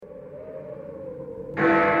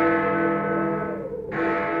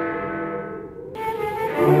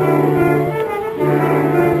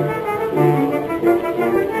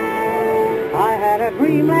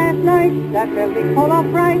Standing full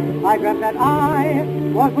of fright, I grabbed that eye.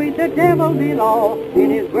 Was with the devil below, in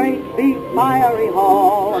his great big fiery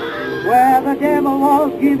hall, where the devil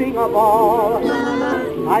was giving a ball.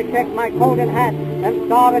 I checked my coat and hat and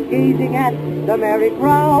started gazing at the merry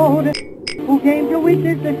crowd who came to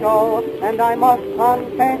witness the show. And I must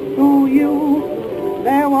confess to you,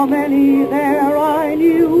 there were many there I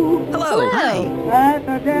knew. Hello. At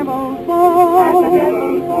the devil's ball. At the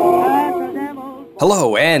devil's ball. At the devil's ball.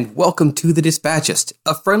 Hello, and welcome to The Dispatchist,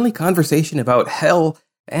 a friendly conversation about hell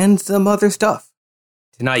and some other stuff.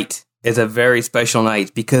 Tonight is a very special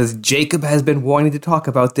night because Jacob has been wanting to talk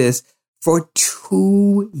about this for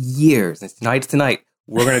 2 years. And tonight,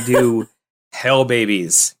 we're going to do Hell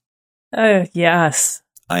Babies. Yes.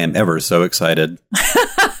 I am ever so excited.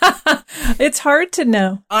 It's hard to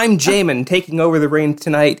know. I'm Jamin, taking over the reins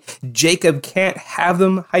tonight. Jacob can't have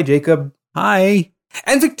them. Hi, Jacob. Hi.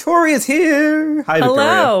 And Victoria's here. Hi,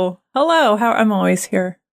 Victoria. Hello. I'm always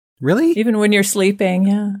here. Really? Even when you're sleeping,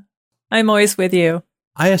 yeah. I'm always with you.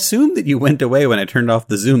 I assumed that you went away when I turned off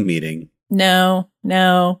the Zoom meeting. No. You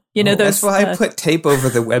know those. That's why I put tape over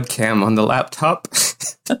the webcam on the laptop.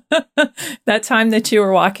 That time that you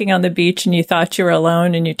were walking on the beach and you thought you were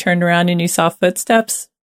alone and you turned around and you saw footsteps.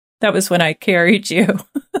 That was when I carried you.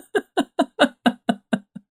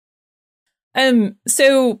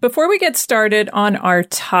 So before we get started on our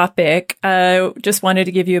topic, just wanted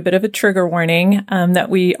to give you a bit of a trigger warning that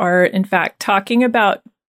we are, in fact, talking about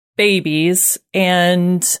babies,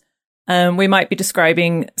 and we might be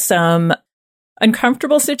describing some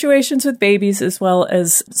uncomfortable situations with babies, as well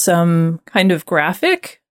as some kind of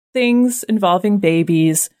graphic things involving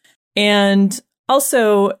babies. And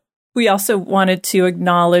we also wanted to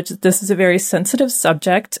acknowledge that this is a very sensitive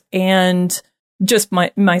subject, and just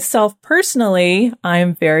myself personally,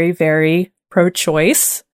 I'm very, very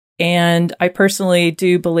pro-choice. And I personally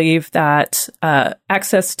do believe that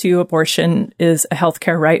access to abortion is a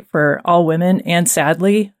healthcare right for all women. And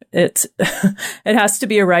sadly, it has to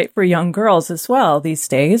be a right for young girls as well these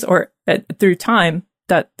days, or through time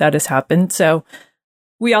that has happened. So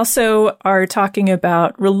we also are talking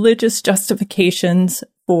about religious justifications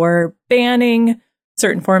for banning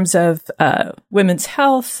certain forms of women's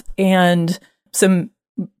health and some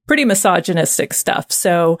pretty misogynistic stuff.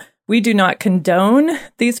 So we do not condone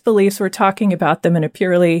these beliefs. We're talking about them in a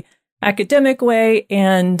purely academic way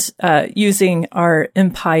and using our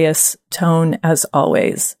impious tone as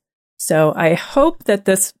always. So I hope that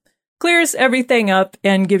this clears everything up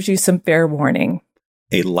and gives you some fair warning.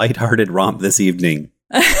 A lighthearted romp this evening.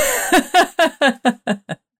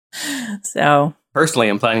 So Personally,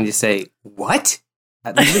 I'm planning to say, what?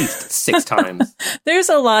 At least 6 times. There's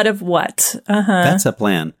a lot of what. That's a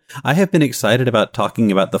plan. I have been excited about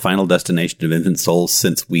talking about the final destination of infant souls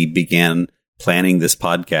since we began planning this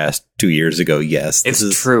podcast 2 years ago. Yes,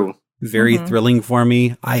 It's true. Very thrilling for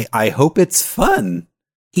me. I hope it's fun.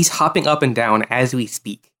 He's hopping up and down as we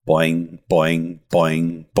speak. Boing, boing,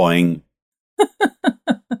 boing, boing.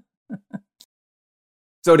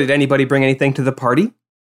 So did anybody bring anything to the party?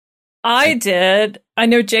 I did. I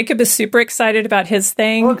know Jacob is super excited about his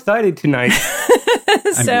thing. So excited tonight.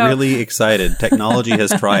 I'm really excited. Technology has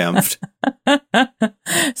triumphed.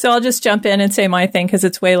 So I'll just jump in and say my thing because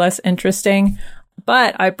it's way less interesting.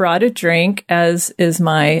 But I brought a drink, as is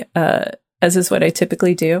what I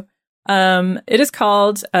typically do. It is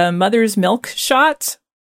called Mother's Milk Shot,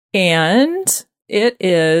 and it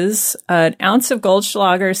is an ounce of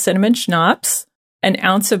Goldschlager cinnamon schnapps, an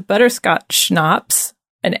ounce of butterscotch schnapps,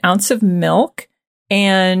 an ounce of milk,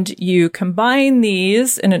 and you combine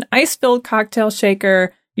these in an ice-filled cocktail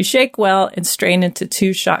shaker. You shake well and strain into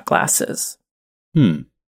 2 shot glasses.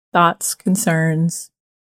 Thoughts, concerns,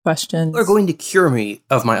 questions? They're going to cure me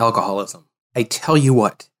of my alcoholism. I tell you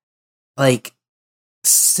what. Like,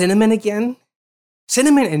 cinnamon again?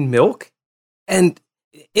 Cinnamon and milk? And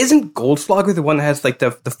isn't Goldschlager the one that has, like,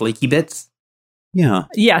 the flaky bits? Yeah.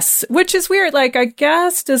 Yes, which is weird. Like, I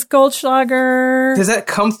guess, does Goldschlager... Does that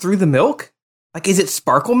come through the milk? Like, is it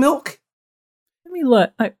sparkle milk? Let me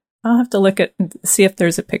look. I'll have to look at and see if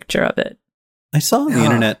there's a picture of it. I saw on the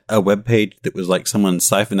internet a webpage that was like someone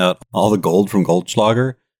siphoned out all the gold from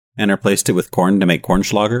Goldschlager and replaced it with corn to make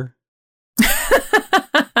Kornschlager.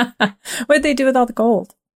 What'd they do with all the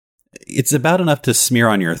gold? It's about enough to smear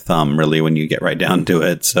on your thumb, really, when you get right down to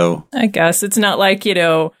it. So I guess it's not like,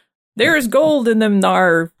 there's gold in them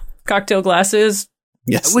our cocktail glasses.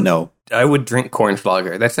 Yes, I would drink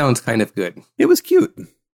Kornschlager. That sounds kind of good. It was cute.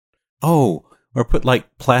 Oh, or put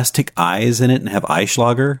like plastic eyes in it and have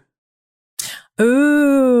Eischlager.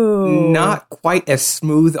 Ooh. Not quite as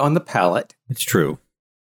smooth on the palate. It's true.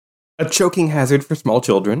 A choking hazard for small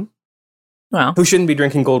children. Well, who shouldn't be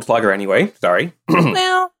drinking Goldschlager anyway. Sorry.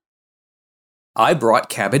 well. I brought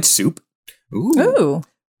cabbage soup. Ooh.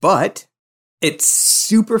 But it's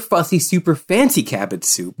super fussy, super fancy cabbage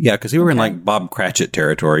soup. Yeah, because we were in like Bob Cratchit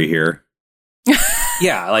territory here.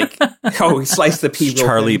 Yeah, like, we slice the pea.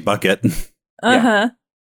 Charlie Bucket. Uh-huh.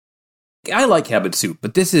 Yeah. I like cabbage soup,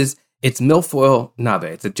 but it's milfoil nabe.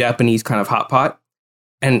 It's a Japanese kind of hot pot.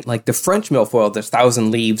 And like the French milfoil, there's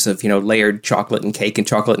 1,000 leaves of, layered chocolate and cake and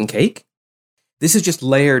chocolate and cake. This is just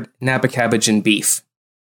layered Napa cabbage and beef.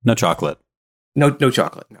 No chocolate. No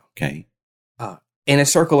chocolate, no. Okay. In a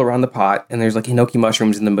circle around the pot, and there's like enoki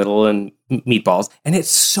mushrooms in the middle and meatballs. And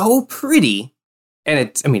it's so pretty. And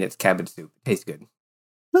it's cabbage soup. It tastes good.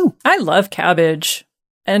 Oh. I love cabbage.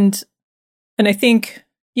 And I think,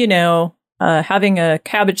 having a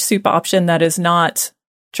cabbage soup option that is not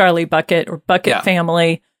Charlie Bucket or Bucket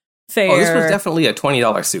Family fare. Oh, this was definitely a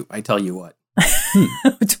 $20 soup, I tell you what.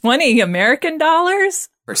 20 American dollars?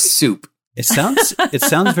 For soup. It sounds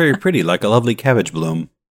very pretty, like a lovely cabbage bloom.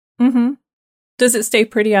 Mm-hmm. Does it stay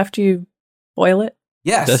pretty after you boil it?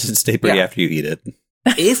 Yes. Does it stay pretty after you eat it?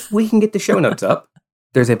 If we can get the show notes up,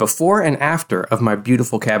 there's a before and after of my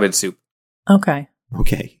beautiful cabbage soup. Okay.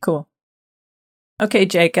 Cool. Okay,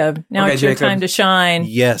 Jacob. Now it's your time to shine.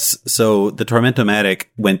 Yes. So the Tormentomatic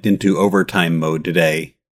went into overtime mode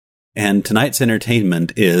today. And tonight's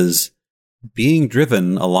entertainment is being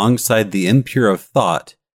driven alongside the impure of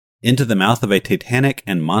thought into the mouth of a titanic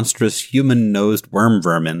and monstrous human-nosed worm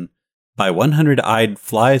vermin by 100-eyed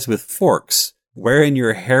flies with forks, wherein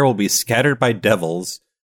your hair will be scattered by devils,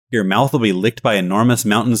 your mouth will be licked by enormous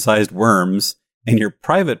mountain-sized worms, and your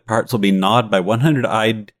private parts will be gnawed by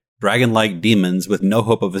 100-eyed dragon-like demons with no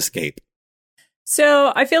hope of escape.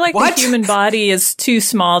 So I feel like the human body is too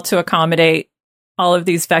small to accommodate all of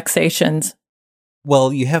these vexations.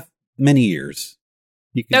 Well, you have many years.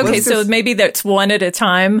 Okay, so maybe that's one at a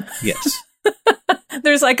time. Yes.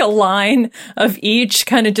 There's like a line of each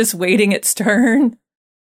kind of just waiting its turn.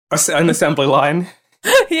 An assembly line.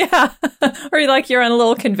 Yeah. Or like you're on a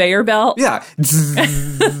little conveyor belt. Yeah.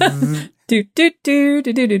 Do, do, do,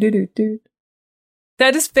 do, do, do, do, do.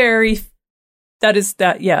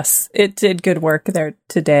 Yes, it did good work there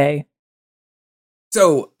today.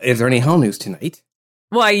 So, is there any hell news tonight?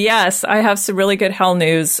 Why, yes, I have some really good hell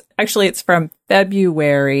news. Actually, it's from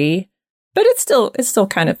February, but it's still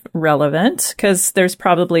kind of relevant because there's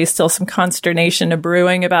probably still some consternation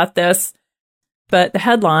brewing about this. But the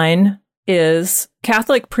headline is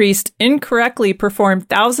Catholic priest incorrectly performed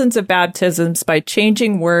thousands of baptisms by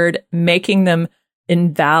changing word, making them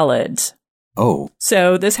invalid. Oh.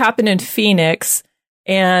 So this happened in Phoenix.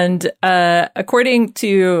 And according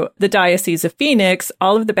to the Diocese of Phoenix,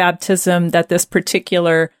 all of the baptism that this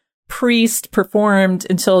particular priest performed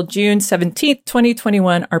until June 17th,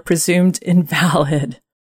 2021 are presumed invalid.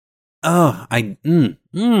 Oh,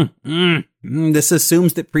 this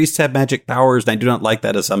assumes that priests have magic powers, and I do not like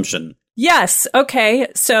that assumption. Yes. Okay.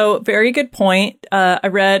 So very good point. I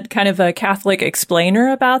read kind of a Catholic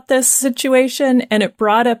explainer about this situation, and it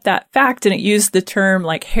brought up that fact, and it used the term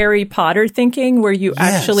like Harry Potter thinking, where you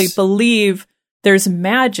actually believe there's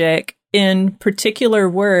magic in particular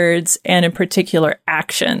words and in particular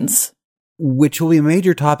actions. Which will be a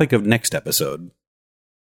major topic of next episode.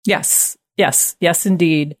 Yes,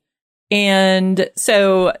 indeed. And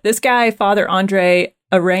so this guy, Father Andre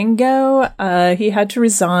Arango, he had to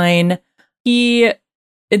resign. He,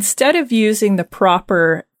 instead of using the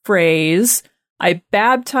proper phrase, I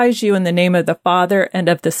baptize you in the name of the Father and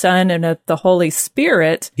of the Son and of the Holy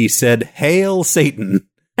Spirit. He said, "Hail Satan."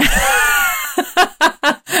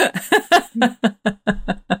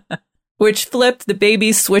 Which flipped the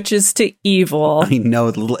baby switches to evil. I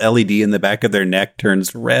know, the little LED in the back of their neck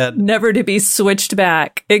turns red. Never to be switched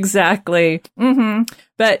back. Exactly. Mm-hmm.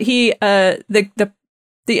 But he, the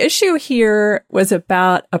issue here was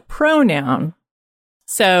about a pronoun.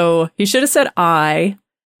 So he should have said I,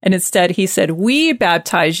 and instead he said, we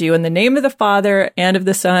baptize you in the name of the Father and of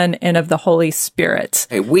the Son and of the Holy Spirit.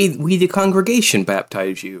 Hey, we the congregation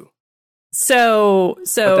baptize you. So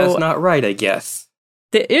But that's not right, I guess.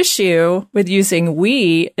 The issue with using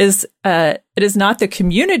we is it is not the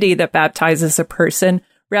community that baptizes a person.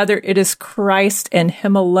 Rather, it is Christ and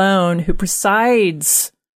him alone who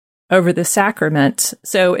presides over the sacrament.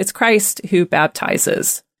 So it's Christ who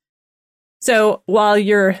baptizes. So while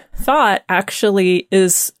your thought actually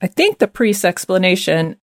is, I think, the priest's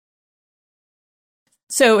explanation.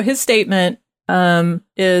 So his statement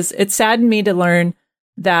is, it saddened me to learn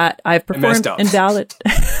that I've performed invalid.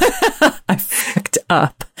 I fucked fucked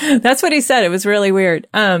up. That's what he said. It was really weird.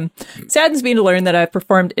 Saddens me to learn that I've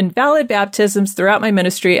performed invalid baptisms throughout my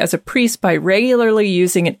ministry as a priest by regularly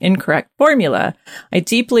using an incorrect formula. I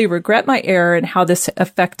deeply regret my error and how this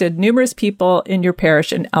affected numerous people in your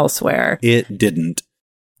parish and elsewhere. It didn't.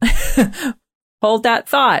 Hold that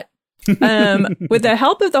thought. With the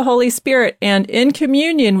help of the Holy Spirit and in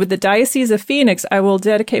communion with the Diocese of Phoenix, I will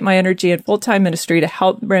dedicate my energy and full-time ministry to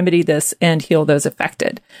help remedy this and heal those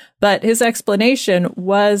affected. But his explanation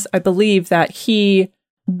was, I believe, that he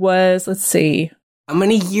was, let's see. How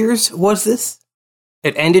many years was this?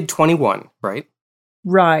 It ended 21, right?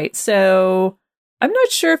 Right. So I'm not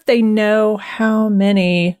sure if they know how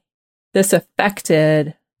many this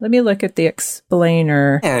affected. Let me look at the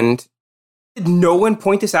explainer. And did no one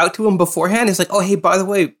point this out to him beforehand? It's like, oh, hey, by the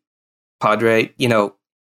way, Padre, you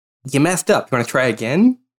messed up. You want to try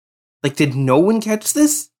again? Like, did no one catch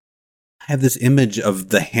this? I have this image of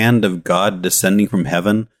the hand of God descending from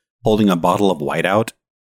heaven, holding a bottle of whiteout.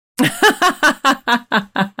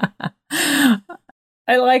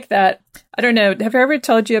 I like that. I don't know. Have I ever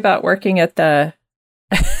told you about working at the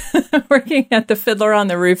Fiddler on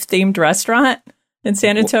the Roof themed restaurant in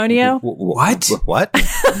San Antonio? What? What?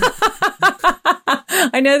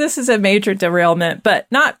 I know this is a major derailment, but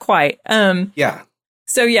not quite. Yeah.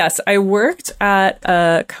 So yes, I worked at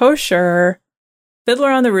a kosher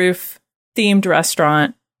Fiddler on the Roof themed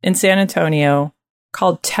restaurant in San Antonio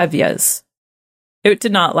called Tevye's. It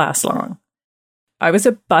did not last long. I was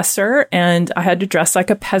a busser and I had to dress like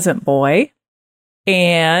a peasant boy.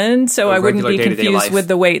 And so I wouldn't be confused with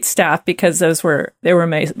the wait staff because they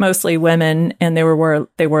were mostly women and they were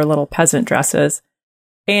little peasant dresses.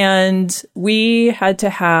 And we had to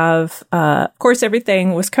have, of course,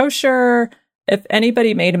 everything was kosher. If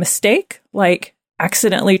anybody made a mistake, like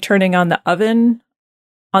accidentally turning on the oven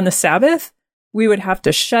on the Sabbath, we would have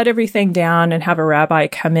to shut everything down and have a rabbi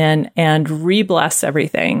come in and re-bless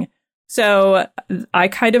everything. So I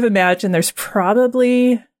kind of imagine there's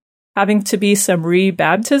probably having to be some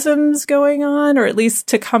re-baptisms going on, or at least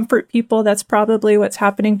to comfort people. That's probably what's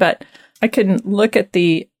happening. But I couldn't look at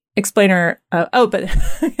the explainer. But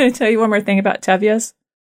can I tell you one more thing about Tevye's?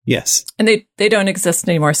 Yes. And they don't exist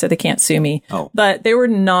anymore, so they can't sue me. Oh. But they were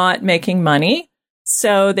not making money.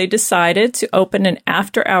 So they decided to open an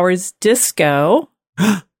after-hours disco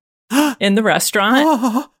in the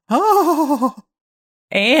restaurant.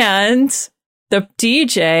 And the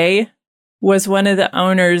DJ was one of the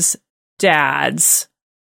owner's dads.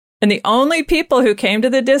 And the only people who came to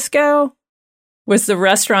the disco was the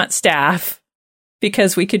restaurant staff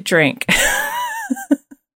because we could drink.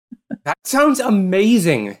 That sounds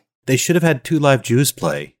amazing. They should have had 2 Live Jews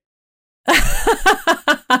play.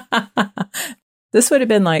 This would have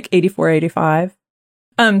been like 84, 85.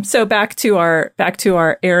 So back to our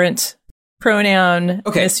errant pronoun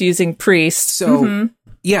misusing priest. So,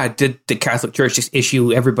 yeah, did the Catholic Church just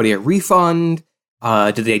issue everybody a refund?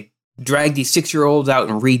 Did they drag these 6-year-olds out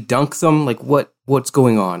and re-dunk them? Like, what's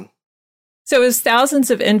going on? So it was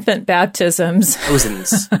thousands of infant baptisms.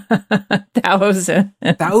 Thousands.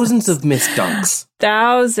 Thousands of missed dunks.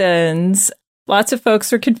 Thousands. Lots of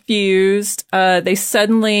folks are confused. They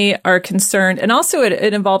suddenly are concerned. And also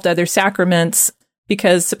it involved other sacraments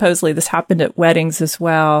because supposedly this happened at weddings as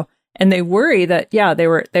well. And they worry that,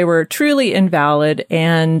 they were truly invalid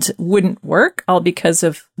and wouldn't work, all because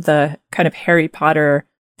of the kind of Harry Potter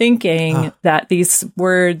thinking that these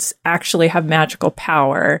words actually have magical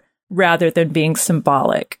power rather than being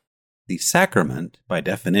symbolic. The sacrament, by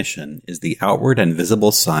definition, is the outward and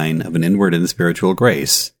visible sign of an inward and spiritual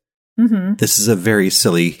grace. Mm-hmm. This is a very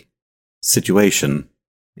silly situation.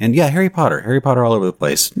 And yeah, Harry Potter all over the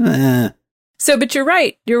place. So, but you're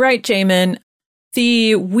right, Jamin.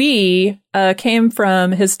 The we came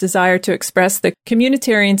from his desire to express the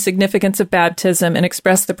communitarian significance of baptism and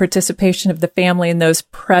express the participation of the family and those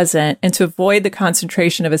present, and to avoid the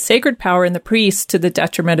concentration of a sacred power in the priest to the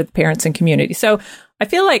detriment of the parents and community. So I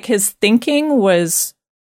feel like his thinking was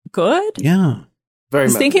good. Yeah.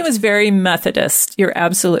 His thinking was very Methodist. You're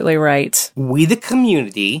absolutely right. We, the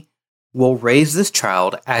community, will raise this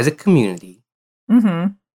child as a community.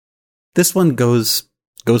 Mm-hmm. This one goes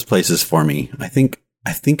places for me. I think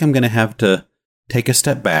I'm going to have to take a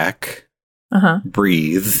step back,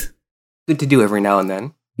 breathe. Good to do every now and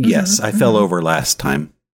then. Yes, I fell over last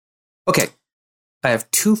time. Okay, I have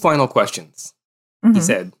 2 final questions. Mm-hmm. He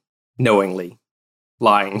said, knowingly,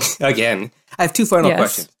 lying again. I have 2 final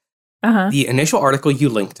questions. The initial article you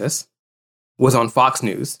linked us was on Fox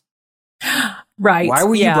News. Right. Why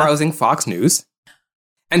were you browsing Fox News?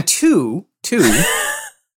 And two,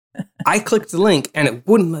 I I clicked the link and it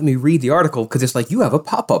wouldn't let me read the article because it's like, you have a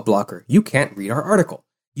pop-up blocker. You can't read our article.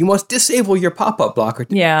 You must disable your pop-up blocker.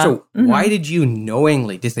 Yeah. So why did you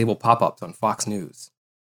knowingly disable pop-ups on Fox News?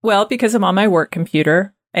 Well, because I'm on my work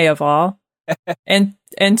computer, A of all. and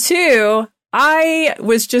two, I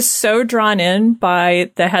was just so drawn in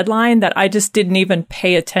by the headline that I just didn't even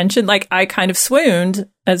pay attention. Like, I kind of swooned,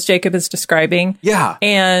 as Jacob is describing. Yeah.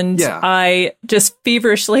 And I just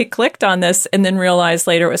feverishly clicked on this and then realized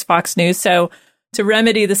later it was Fox News. So to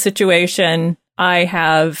remedy the situation, I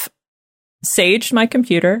have saged my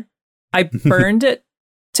computer. I burned it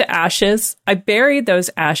to ashes. I buried those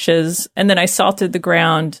ashes, and then I salted the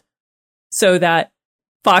ground so that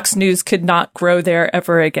Fox News could not grow there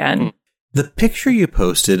ever again. The picture you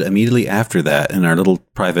posted immediately after that in our little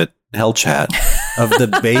private hell chat of the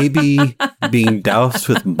baby being doused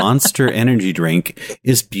with Monster Energy drink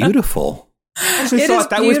is beautiful. I actually thought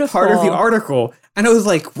that was part of the article, and I was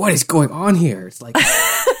like, what is going on here? It's like,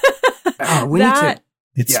 we need to...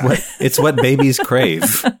 It's what babies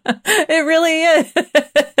crave. It really is.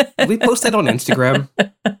 Did we post that on Instagram?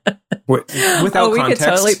 Without we context? could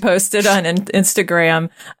totally post it on Instagram.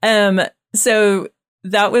 So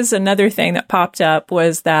that was another thing that popped up,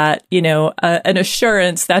 was that, an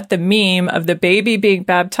assurance that the meme of the baby being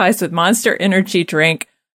baptized with Monster Energy drink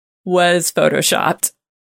was photoshopped.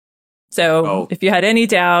 So if you had any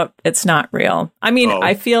doubt, it's not real. I mean,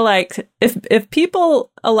 I feel like if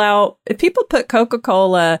people put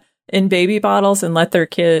Coca-Cola in baby bottles and let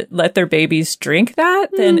their babies drink that,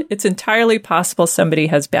 then it's entirely possible somebody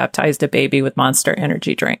has baptized a baby with Monster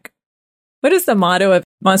Energy drink. What is the motto of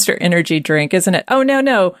Monster Energy drink? Isn't it? Oh,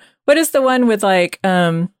 no. What is the one with like,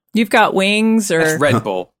 you've got wings or That's Red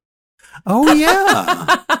Bull? Oh,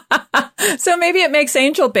 yeah. So maybe it makes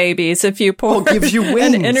angel babies if you pour gives you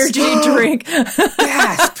wings. An energy drink.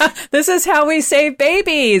 This is how we save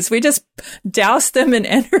babies. We just douse them in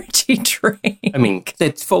energy drink. I mean,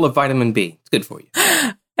 it's full of vitamin B. It's good for you.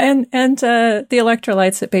 And the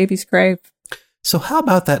electrolytes that babies crave. So how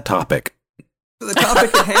about that topic? The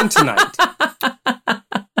topic at hand tonight.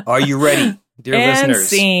 Are you ready, dear listeners?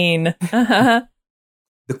 Scene. The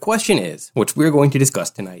question is, which we're going to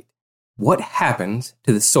discuss tonight, what happens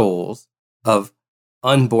to the souls of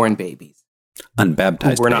unborn babies?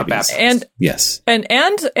 Unbaptized We're not babies. baptized. Yes. And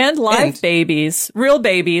live babies, real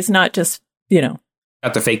babies, not just, Not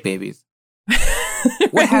the fake babies.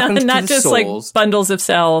 What happens not to the just souls like bundles of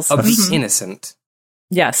cells of the innocent?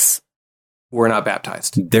 Yes. We're not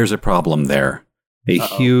baptized. There's a problem there. A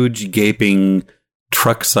huge, gaping,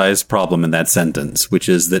 truck-sized problem in that sentence, which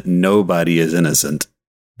is that nobody is innocent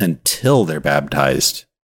until they're baptized,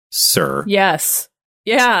 sir. Yes.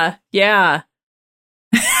 Yeah.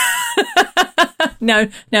 Now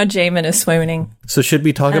Jamin is swooning. So should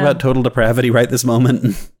we talk about total depravity right this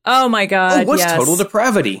moment? Oh my God, what's yes. total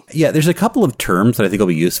depravity? Yeah, there's a couple of terms that I think will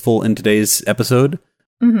be useful in today's episode.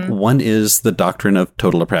 Mm-hmm. One is the doctrine of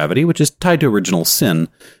total depravity, which is tied to original sin.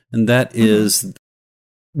 And that is,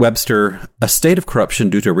 Webster, a state of corruption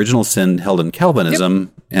due to original sin held in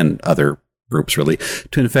Calvinism and other groups, really,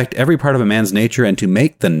 to infect every part of a man's nature and to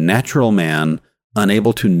make the natural man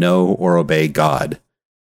unable to know or obey God.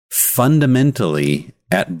 Fundamentally,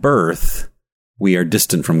 at birth, we are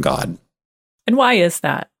distant from God. And why is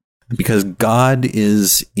that? Because God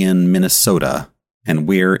is in Minnesota and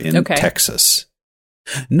we're in Texas.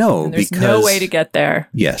 No, and there's because no way to get there.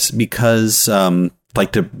 Yes, because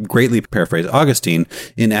like to greatly paraphrase Augustine,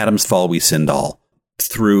 in Adam's fall we sinned all.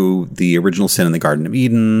 Through the original sin in the Garden of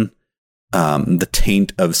Eden, the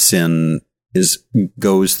taint of sin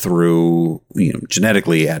goes through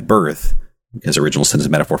genetically at birth, because original sin is a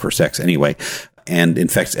metaphor for sex anyway, and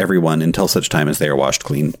infects everyone until such time as they are washed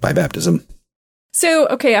clean by baptism. So,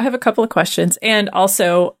 okay, I have a couple of questions, and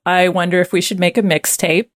also I wonder if we should make a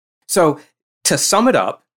mixtape. So, to sum it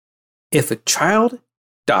up, if a child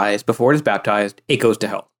dies before it is baptized, it goes to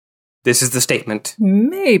hell. This is the statement.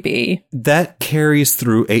 Maybe. That carries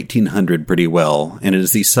through 1800 pretty well, and it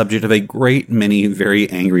is the subject of a great many very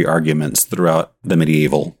angry arguments throughout the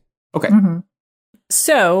medieval. Okay. Mm-hmm.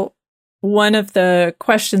 So, one of the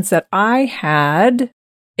questions that I had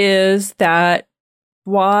is that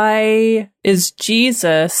why did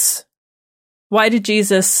Jesus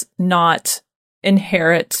not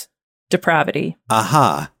inherit depravity?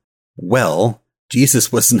 Aha. Well,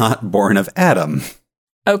 Jesus was not born of Adam.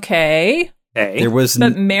 Okay. There was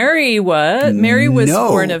but Mary was. Mary was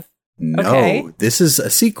born of. Okay. No, this is a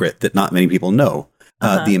secret that not many people know.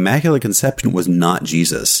 The Immaculate Conception was not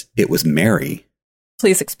Jesus. It was Mary.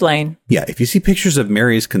 Please explain. Yeah, if you see pictures of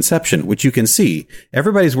Mary's conception, which you can see,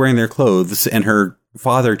 everybody's wearing their clothes and her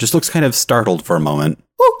father just looks kind of startled for a moment.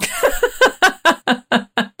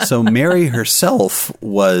 So Mary herself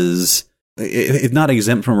was, if not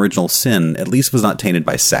exempt from original sin, at least was not tainted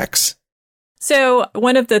by sex. So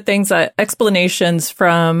one of the things, explanations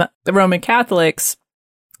from the Roman Catholics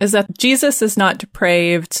is that Jesus is not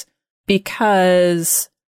depraved because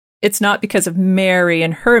it's not because of Mary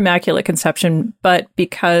and her immaculate conception, but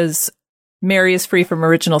because Mary is free from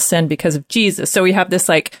original sin because of Jesus. So we have this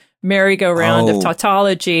like merry-go-round of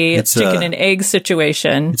tautology, it's chicken and egg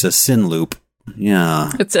situation. It's a sin loop.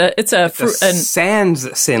 Yeah. It's a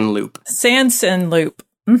sans sin loop. Sans sin loop.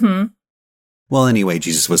 Mm-hmm. Well, anyway,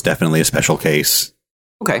 Jesus was definitely a special case.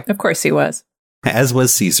 Okay. Of course he was. As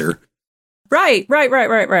was Caesar. Right.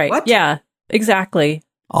 What? Yeah, exactly.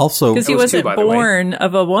 Also, Because he wasn't born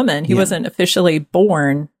of a woman. He wasn't officially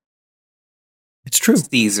born. It's true.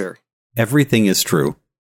 Caesar. Everything is true.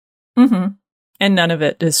 Mm-hmm. And none of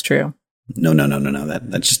it is true. No.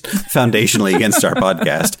 That's just foundationally against our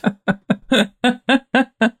podcast.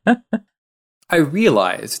 I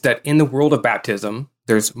realized that in the world of baptism,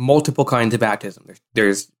 there's multiple kinds of baptism.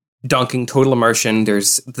 There's dunking, total immersion.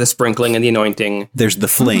 There's the sprinkling and the anointing. There's the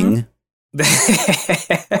fling. That's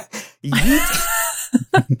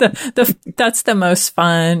the most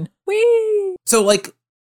fun. Whee! So, like,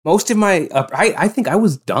 most of my, I think I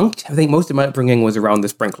was dunked. I think most of my upbringing was around the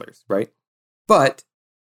sprinklers, right? But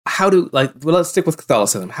let's stick with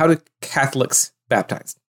Catholicism. How do Catholics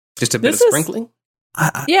baptize? Just a bit of sprinkling?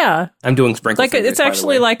 Yeah. I'm doing sprinkling. Like, it's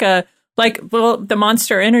actually the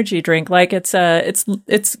Monster Energy drink. Like, it's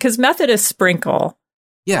because Methodists sprinkle.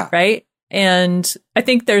 Yeah. Right? And I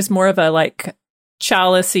think there's more of a, like,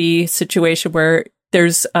 chalice-y situation where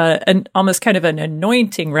there's an almost kind of an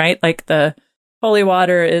anointing, right? Like the holy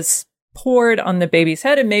water is poured on the baby's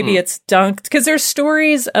head and maybe it's dunked, because there's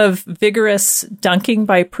stories of vigorous dunking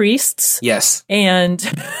by priests. Yes. And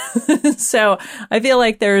so I feel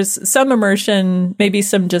like there's some immersion, maybe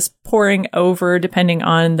some just pouring over depending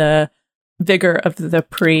on the vigor of the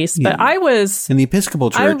priest. Yeah. But I was... In the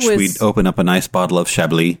Episcopal Church, we'd open up a nice bottle of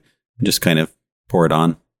Chablis and just kind of pour it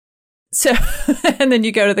on. So, and then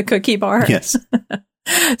you go to the cookie bar. Yes.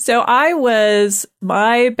 So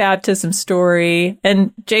my baptism story,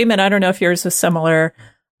 and Jamin, I don't know if yours was similar.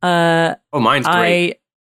 Mine's great.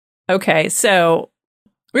 Okay, so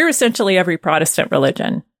we were essentially every Protestant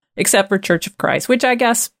religion, except for Church of Christ, which I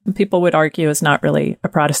guess people would argue is not really a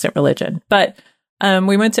Protestant religion. But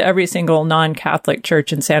we went to every single non-Catholic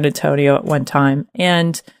church in San Antonio at one time.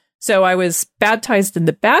 And so I was baptized in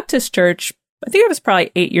the Baptist church. I think I was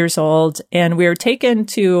probably 8 years old, and we were taken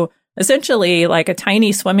to essentially like a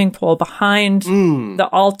tiny swimming pool behind the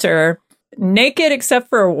altar, naked except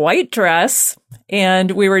for a white dress,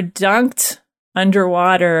 and we were dunked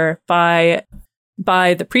underwater by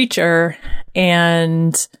the preacher,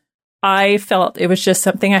 and I felt it was just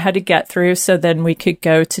something I had to get through so then we could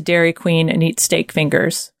go to Dairy Queen and eat steak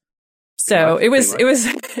fingers. So it was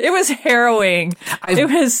harrowing.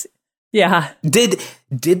 Yeah. Did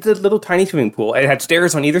the little tiny swimming pool, it had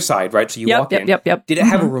stairs on either side, right? So you walk in. Yep. Did it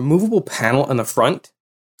have a removable panel in the front?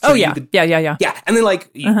 So yeah. Yeah. Yeah. And then like,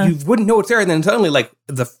 you wouldn't know it's there. And then suddenly like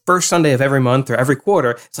the first Sunday of every month or every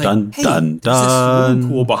quarter, it's like, there's a swimming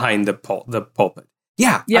pool behind the pulpit.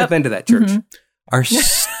 Yeah. I've been to that church. Mm-hmm.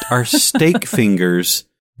 Are steak fingers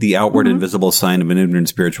the outward invisible sign of an inward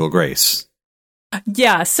spiritual grace?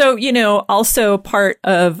 Yeah. So, also part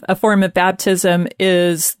of a form of baptism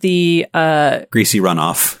is the greasy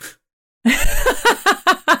runoff.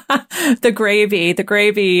 The gravy. The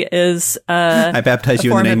gravy is I baptize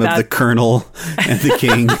you in the name of the Colonel and the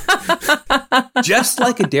King. Just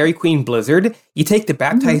like a Dairy Queen Blizzard, you take the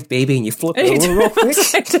baptized baby and you flip it over real quick.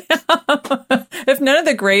 If none of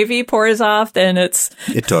the gravy pours off, then it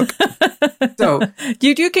took. So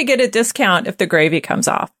you could get a discount if the gravy comes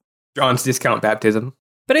off. John's discount baptism.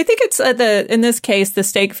 But I think it's in this case, the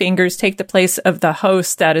steak fingers take the place of the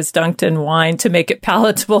host that is dunked in wine to make it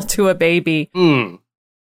palatable to a baby.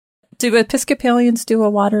 Do Episcopalians do a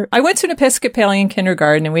water? I went to an Episcopalian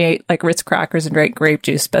kindergarten and we ate like Ritz crackers and drank grape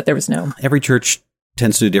juice, but there was no. Every church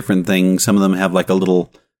tends to do different things. Some of them have like a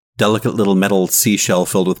little delicate little metal seashell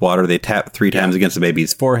filled with water. They tap 3 times against the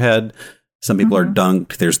baby's forehead. Some people are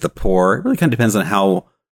dunked. There's the pour. It really kind of depends on how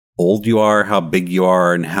old you are, how big you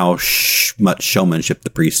are, and how much showmanship the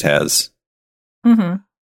priest has.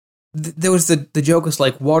 There was the joke was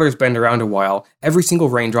like, water's been around a while. Every single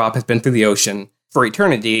raindrop has been through the ocean for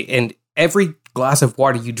eternity, and every glass of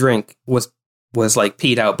water you drink was like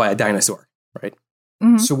peed out by a dinosaur, right?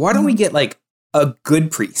 So why don't we get like a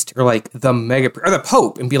good priest or like the mega or the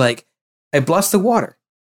Pope and be like, I bless the water,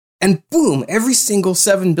 and boom, every single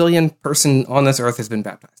 7 billion person on this earth has been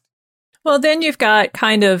baptized. Well, then you've got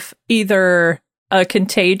kind of either a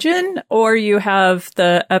Contagion, or you have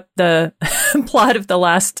the plot of the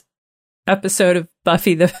last episode of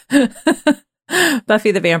Buffy the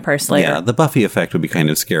Vampire Slayer. Yeah, the Buffy effect would be kind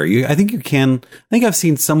of scary. I think I've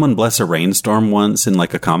seen someone bless a rainstorm once in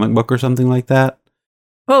like a comic book or something like that.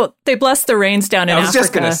 Well, they bless the rains down in Africa. I was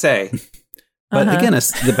just going to say. But again,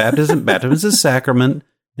 the baptism is a sacrament,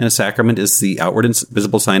 and a sacrament is the outward and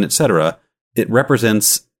visible sign, etc. It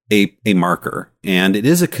represents a marker, and it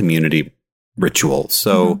is a community ritual.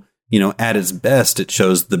 So, at its best, it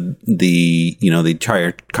shows the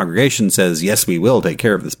entire congregation says, yes, we will take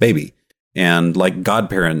care of this baby. And like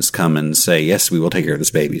godparents come and say, yes, we will take care of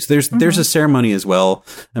this baby. So there's a ceremony as well.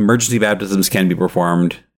 Emergency baptisms can be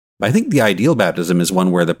performed. I think the ideal baptism is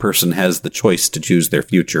one where the person has the choice to choose their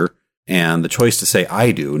future and the choice to say,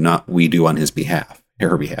 I do, not we do on his behalf,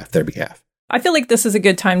 her behalf, their behalf. I feel like this is a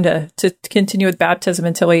good time to continue with baptism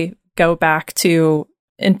until we go back to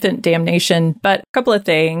infant damnation. But a couple of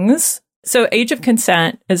things. So age of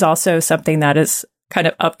consent is also something that is kind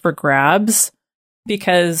of up for grabs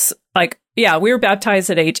because we were baptized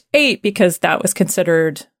at age 8 because that was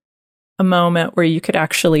considered a moment where you could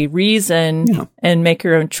actually reason and make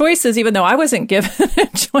your own choices, even though I wasn't given a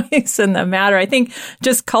choice in the matter. I think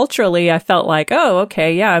just culturally, I felt like, oh,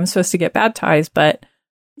 okay, yeah, I'm supposed to get baptized, but,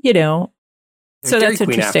 so Dairy that's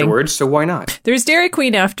Queen interesting. Afterwards, so why not? There's Dairy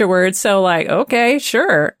Queen afterwards, so okay,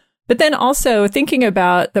 sure. But then also thinking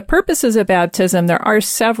about the purposes of baptism, there are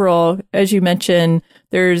several, as you mentioned.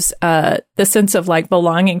 There's the sense of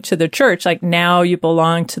belonging to the church, now you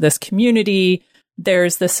belong to this community.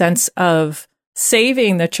 There's the sense of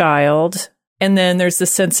saving the child. And then there's the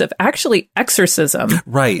sense of actually exorcism.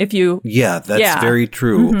 Right. That's very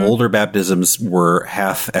true. Mm-hmm. Older baptisms were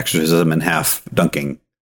half exorcism and half dunking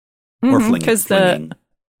or flinging. Because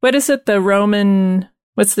what is it?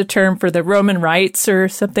 What's the term for the Roman rites or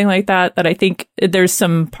something like that? That I think there's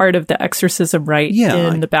some part of the exorcism rite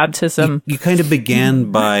in the baptism. You kind of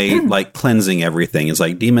began by cleansing everything. It's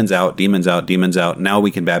like demons out, demons out, demons out. Now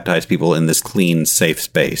we can baptize people in this clean, safe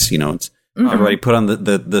space. It's everybody put on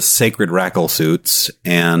the sacred rackle suits,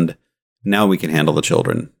 and now we can handle the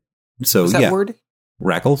children. So what's that word?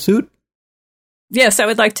 Rackle suit? Yes, I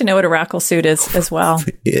would like to know what a rackle suit is as well.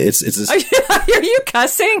 Are you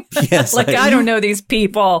cussing? Yes. I don't know these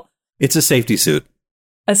people. It's a safety suit.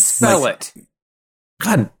 Spell it.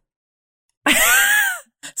 God.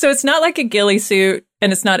 So it's not like a ghillie suit,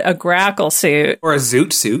 and it's not a grackle suit. Or a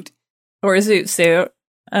zoot suit. Or a zoot suit.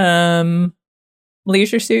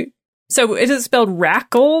 Leisure suit. So is it spelled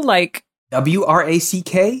rackle, like...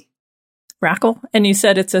 W-R-A-C-K? Rackle? And you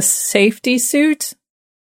said it's a safety suit?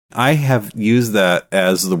 I have used that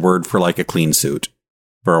as the word for a clean suit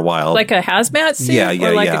for a while. Like a hazmat suit? Yeah.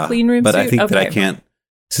 Or a clean room but suit? But I think that I can't,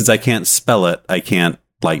 since I can't spell it, I can't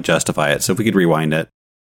justify it. So if we could rewind it.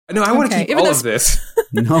 No, I want to keep all of this.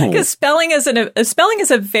 No. Because spelling is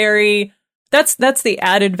a very... That's the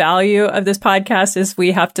added value of this podcast is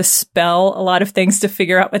we have to spell a lot of things to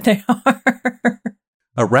figure out what they are.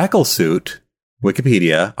 A rackle suit,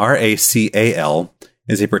 Wikipedia, R-A-C-A-L,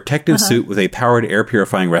 is a protective suit with a powered air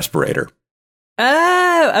purifying respirator.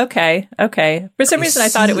 Oh, okay. For some reason, I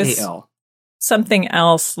thought it was something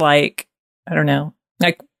else I don't know,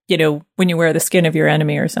 when you wear the skin of your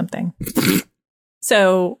enemy or something.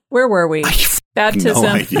 So where were we? Baptism. No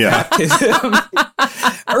idea.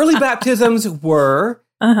 Early baptisms were...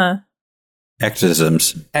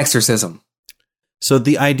 Exorcism. So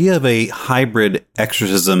the idea of a hybrid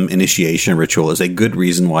exorcism initiation ritual is a good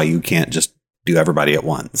reason why you can't just do everybody at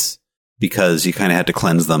once, because you kind of had to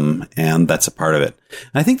cleanse them, and that's a part of it.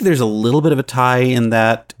 And I think there's a little bit of a tie in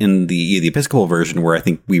that in the Episcopal version, where I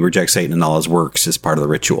think we reject Satan and all his works as part of the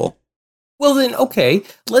ritual. Well then, okay,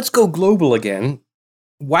 let's go global again.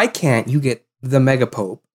 Why can't you get the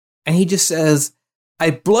megapope, and he just says,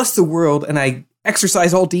 I bless the world and I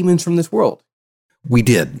exorcise all demons from this world? We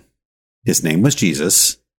did. His name was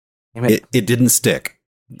Jesus. It didn't stick.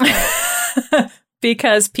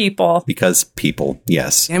 Because people,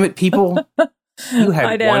 yes. Damn it, people. You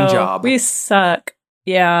had one job. We suck.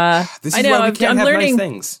 Yeah. This is why we can't have learning nice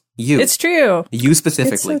things. It's true. You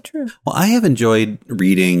specifically. It's so true. Well, I have enjoyed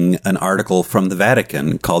reading an article from the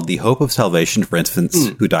Vatican called The Hope of Salvation for Infants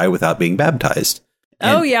Who Die Without Being Baptized.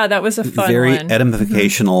 Oh, yeah, that was a fun very one. Very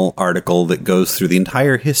edificational article that goes through the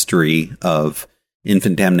entire history of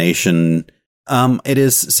infant damnation. It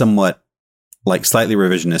is somewhat slightly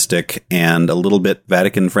revisionistic and a little bit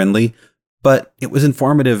Vatican friendly, but it was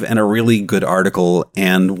informative and a really good article.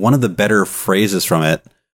 And one of the better phrases from it,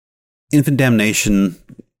 infant damnation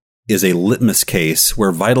is a litmus case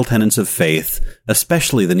where vital tenets of faith,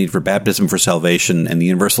 especially the need for baptism for salvation and the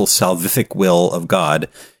universal salvific will of God,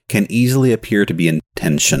 can easily appear to be in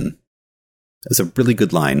tension. That's a really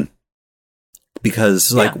good line.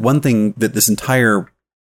 Because, one thing that this entire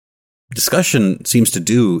discussion seems to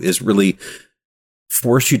do is really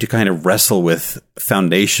force you to kind of wrestle with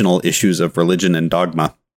foundational issues of religion and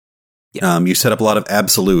dogma. Yeah. You set up a lot of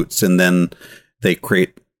absolutes, and then they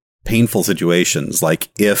create painful situations. Like,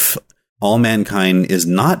 if all mankind is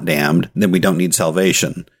not damned, then we don't need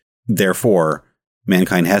salvation. Therefore,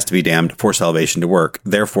 mankind has to be damned for salvation to work.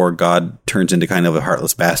 Therefore, God turns into kind of a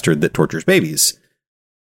heartless bastard that tortures babies.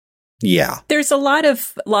 Yeah. There's a lot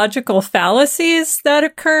of logical fallacies that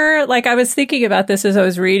occur. Like, I was thinking about this as I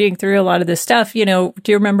was reading through a lot of this stuff. You know,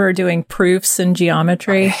 do you remember doing proofs in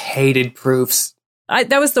geometry? I hated proofs.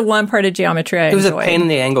 That was the one part of geometry I enjoyed. It was a pain in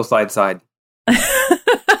the angle side.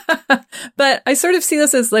 But I sort of see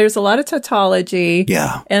this as there's a lot of tautology.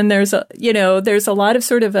 Yeah. And there's a lot of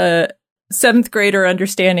sort of a seventh grader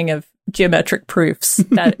understanding of geometric proofs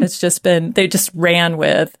that it's just been, they just ran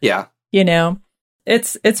with. Yeah. You know,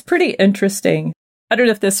 it's pretty interesting. I don't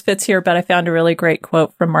know if this fits here, but I found a really great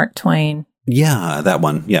quote from Mark Twain. Yeah, that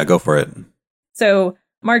one. Yeah, go for it. So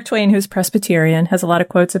Mark Twain, who's Presbyterian, has a lot of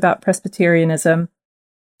quotes about Presbyterianism.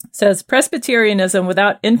 Says, Presbyterianism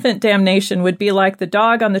without infant damnation would be like the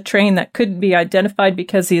dog on the train that couldn't be identified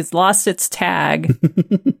because he's lost its tag.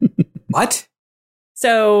 What?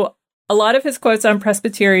 So a lot of his quotes on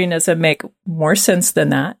Presbyterianism make more sense than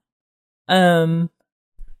that.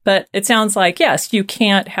 But it sounds like, yes, you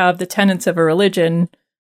can't have the tenets of a religion.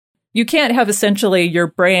 You can't have essentially your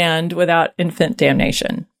brand without infant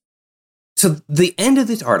damnation. So the end of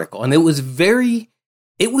this article, and it was very,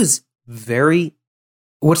 what's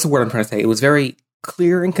the word I'm trying to say? It was very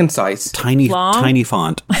clear and concise. Tiny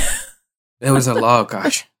font. It was oh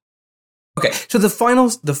gosh. Okay, so the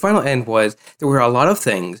final end was, there were a lot of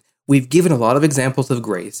things. We've given a lot of examples of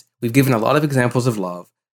grace. We've given a lot of examples of love.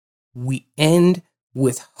 We end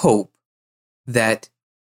with hope that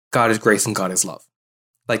God is grace and God is love.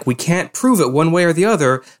 Like, we can't prove it one way or the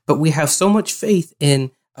other, but we have so much faith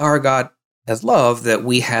in our God as love that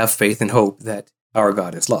we have faith and hope that our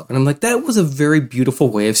God is love. And I'm like, that was a very beautiful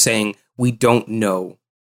way of saying we don't know,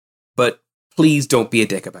 but please don't be a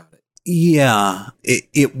dick about it. Yeah,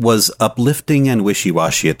 it was uplifting and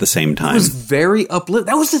wishy-washy at the same time. It was very uplifting.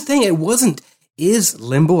 That was the thing. It wasn't, is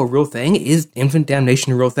limbo a real thing? Is infant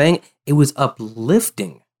damnation a real thing? It was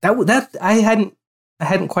uplifting. That I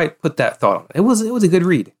hadn't quite put that thought on. It was a good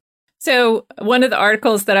read. So one of the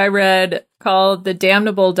articles that I read called The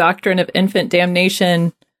Damnable Doctrine of Infant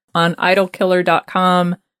Damnation on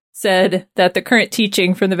idolkiller.com said that the current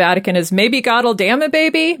teaching from the Vatican is maybe God will damn a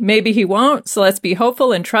baby, maybe he won't, so let's be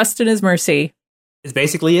hopeful and trust in his mercy. Is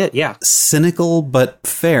basically it, yeah. Cynical but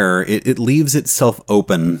fair. It leaves itself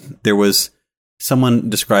open. There was someone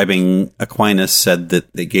describing Aquinas said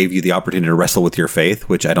that they gave you the opportunity to wrestle with your faith,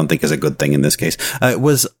 which I don't think is a good thing in this case. It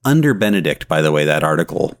was under Benedict, by the way, that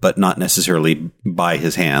article, but not necessarily by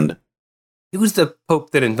his hand. It was the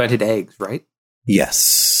Pope that invented eggs, right?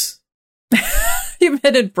 Yes. He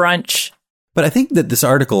invented brunch. But I think that this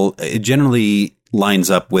article generally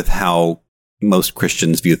lines up with how most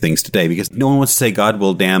Christians view things today, because no one wants to say God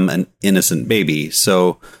will damn an innocent baby.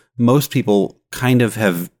 So most people kind of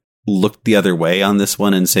have looked the other way on this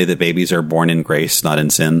one and say that babies are born in grace, not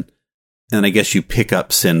in sin. And I guess you pick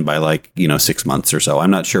up sin by 6 months or so.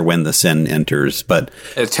 I'm not sure when the sin enters, but...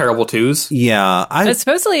 terrible twos? Yeah. It's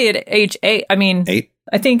supposedly at age 8. I mean... 8?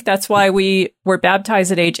 I think that's why we were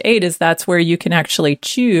baptized at age 8, is that's where you can actually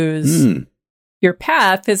choose your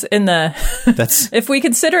path. Is in the if we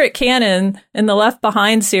consider it canon in the Left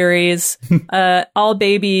Behind series,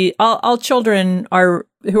 all children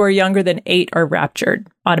who are younger than 8 are raptured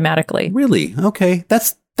automatically. Really? Okay,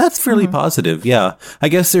 that's fairly positive. Yeah, I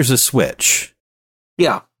guess there's a switch.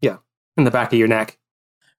 Yeah, in the back of your neck.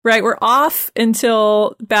 Right, we're off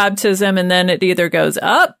until baptism, and then it either goes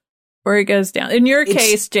up or it goes down. In your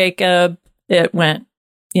case, Jacob, it went,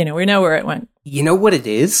 we know where it went. You know what it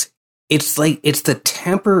is? It's the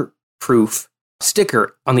tamper-proof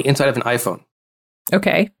sticker on the inside of an iPhone.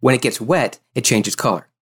 Okay. When it gets wet, it changes color.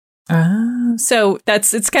 So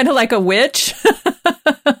it's kind of like a witch.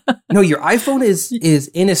 No, your iPhone is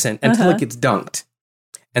innocent until it gets dunked.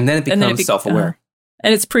 And then it becomes self-aware.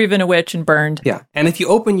 And it's proven a witch and burned. Yeah. And if you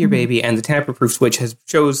open your baby and the tamper-proof switch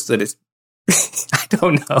shows that it's... I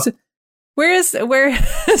don't know. So, where is there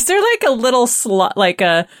like a little slot, like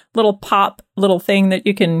a little pop little thing that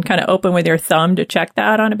you can kind of open with your thumb to check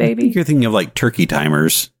that on a baby? I think you're thinking of like turkey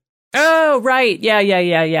timers. Oh, right.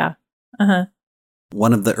 Yeah. Uh-huh.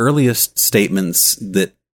 One of the earliest statements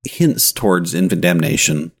that hints towards infant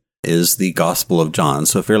damnation is the Gospel of John,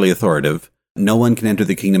 so fairly authoritative. No one can enter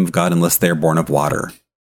the kingdom of God unless they are born of water.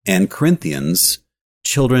 And Corinthians,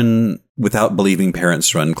 children without believing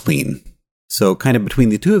parents are unclean. So kind of between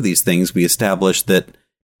the two of these things, we established that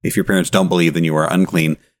if your parents don't believe, then you are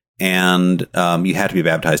unclean, and you have to be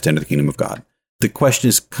baptized to enter the kingdom of God. The question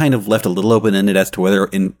is kind of left a little open-ended as to whether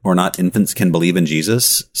or not infants can believe in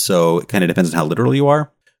Jesus, so it kind of depends on how literal you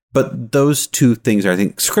are. But those two things are, I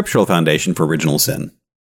think, scriptural foundation for original sin.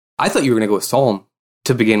 I thought you were going to go with Psalm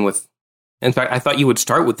to begin with. In fact, I thought you would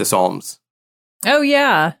start with the Psalms. Oh,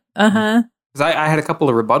 yeah. Uh-huh. Because I had a couple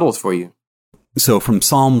of rebuttals for you. So from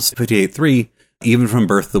Psalms 58:3, even from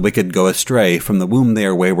birth the wicked go astray, from the womb they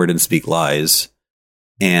are wayward and speak lies.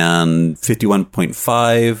 And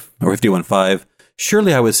 51.5 or 51.5,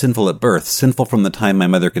 surely I was sinful at birth, sinful from the time my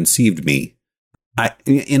mother conceived me.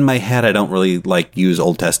 In my head, I don't really use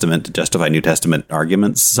Old Testament to justify New Testament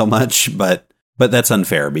arguments so much, but that's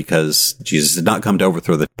unfair because Jesus did not come to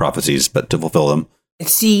overthrow the prophecies, but to fulfill them.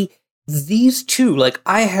 See, these two,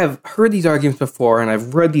 I have heard these arguments before and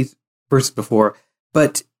I've read these verses before,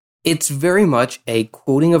 but it's very much a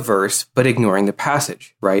quoting a verse, but ignoring the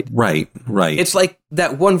passage, right? Right. It's like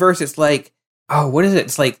that one verse, it's like, oh, what is it?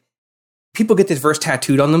 It's like people get this verse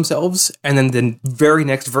tattooed on themselves, and then the very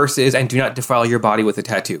next verse is, and do not defile your body with a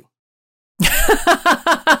tattoo.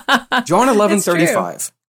 John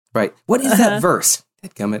 11:35. Right. What is that verse?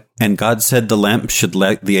 Dadgummit. And God said the lamp should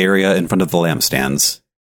light the area in front of the lampstands.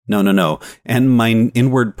 No. And mine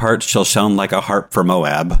inward parts shall sound like a harp for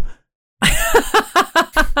Moab.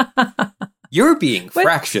 You're being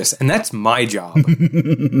fractious, and that's my job.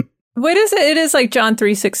 What is it? It is like John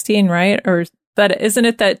 3:16, right? But isn't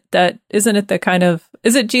it isn't it the kind of,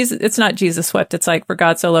 is it Jesus? It's not Jesus wept. It's like, for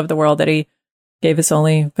God so loved the world that he gave his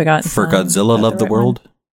only begotten For son. Godzilla loved the world?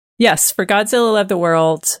 Yes, for Godzilla loved the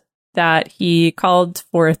world, that he called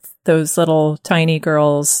forth those little tiny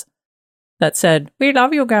girls that said, "We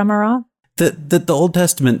love you, Gamera." The Old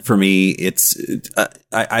Testament, for me,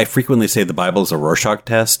 I frequently say the Bible is a Rorschach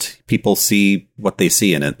test. People see what they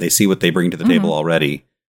see in it. They see what they bring to the table already.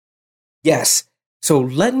 Yes. So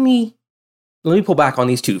let me pull back on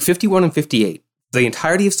these two, 51 and 58. The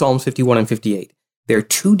entirety of Psalms 51 and 58. There are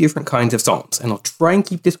two different kinds of Psalms, and I'll try and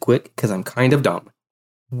keep this quick because I'm kind of dumb.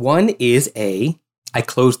 One is I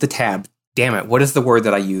closed the tab. Damn it, what is the word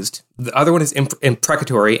that I used? The other one is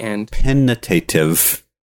imprecatory and... Penetrative.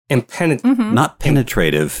 Not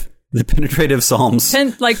penetrative. The penetrative Psalms.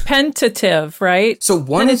 Pentative, right? So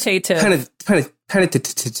one Penetrative. is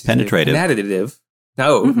penetrative.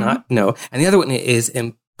 No. And the other one is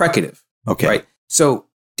imprecative. Okay. Right? So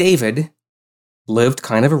David lived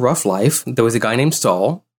kind of a rough life. There was a guy named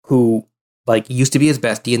Saul who used to be his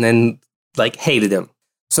bestie and then hated him.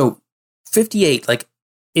 So 58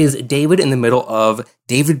 is David in the middle of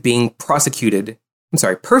David being persecuted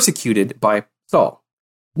by Saul,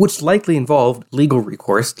 which likely involved legal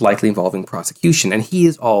recourse, likely involving prosecution. And he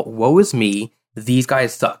is all, woe is me, these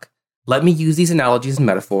guys suck. Let me use these analogies and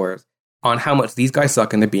metaphors on how much these guys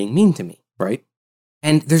suck and they're being mean to me, right?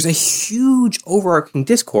 And there's a huge overarching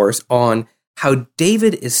discourse on how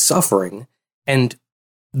David is suffering and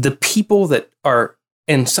the people that are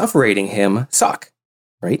suffering him suck,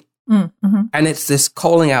 right? Mm-hmm. And it's this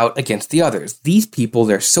calling out against the others. These people,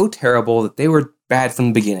 they're so terrible that they were bad from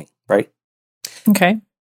the beginning, right? Okay.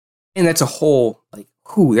 And that's a whole,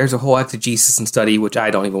 there's a whole exegesis and study, which I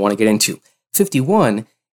don't even want to get into. 51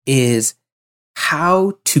 is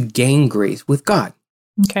how to gain grace with God.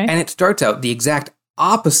 Okay. And it starts out the exact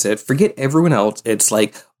opposite. Forget everyone else. It's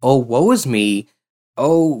like, oh, woe is me.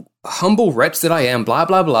 Oh, humble wretch that I am, blah,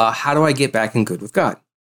 blah, blah. How do I get back in good with God?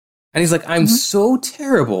 And he's like, I'm so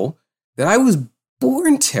terrible that I was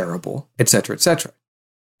born terrible, etc., etc.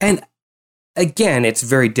 And again, it's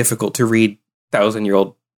very difficult to read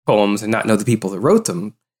 1,000-year-old poems and not know the people that wrote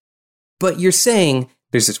them. But you're saying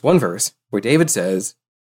there's this one verse where David says,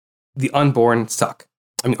 the unborn suck.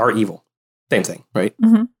 Are evil. Same thing, right?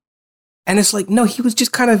 Mm-hmm. And it's like, no, he was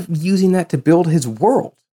just kind of using that to build his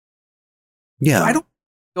world. Yeah. I don't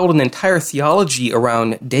build an entire theology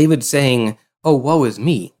around David saying, oh, woe is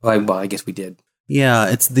me. Well, I guess we did.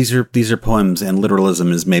 Yeah, these are poems, and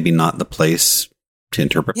literalism is maybe not the place to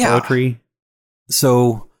interpret poetry.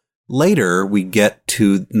 So later,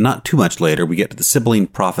 not too much later, we get to the Sibylline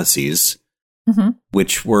prophecies,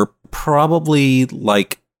 which were probably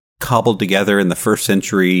cobbled together in the 1st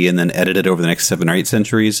century and then edited over the next 7 or 8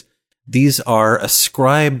 centuries. These are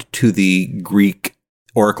ascribed to the Greek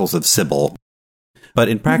oracles of Sibyl, but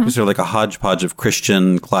in practice they're like a hodgepodge of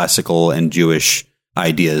Christian, classical, and Jewish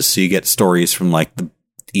ideas. So you get stories from like the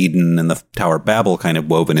Eden and the Tower of Babel kind of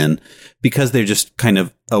woven in, because they're just kind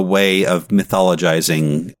of a way of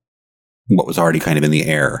mythologizing what was already kind of in the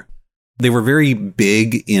air. They were very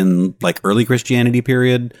big in like early Christianity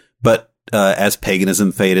period, but as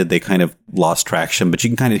paganism faded, they kind of lost traction, but you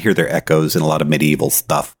can kind of hear their echoes in a lot of medieval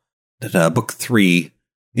stuff. Book 3,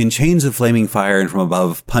 in chains of flaming fire and from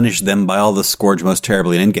above, punish them by all the scourge most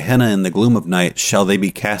terribly, and in Gehenna in the gloom of night shall they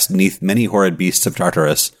be cast neath many horrid beasts of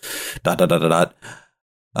Tartarus. ...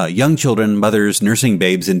 Young children, mothers, nursing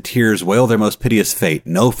babes in tears wail their most piteous fate.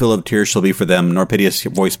 No fill of tears shall be for them, nor piteous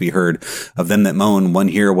voice be heard of them that moan, one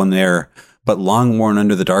here, one there. But long worn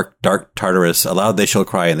under the dark Tartarus, aloud they shall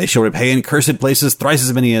cry, and they shall repay in cursed places thrice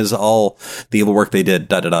as many as all the evil work they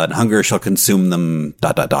did. ... And hunger shall consume them. ...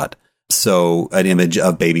 So an image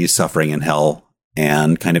of babies suffering in hell,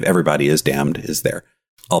 and kind of everybody is damned is there.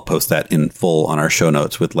 I'll post that in full on our show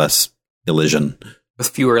notes with less elision. With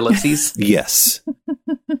fewer ellipses? Yes.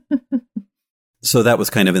 So that was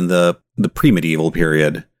kind of in the pre-medieval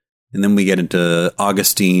period. And then we get into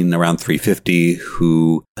Augustine around 350,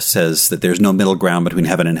 who says that there's no middle ground between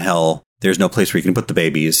heaven and hell. There's no place where you can put the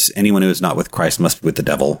babies. Anyone who is not with Christ must be with the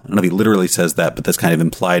devil. I don't know if he literally says that, but that's kind of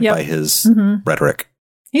implied by his rhetoric.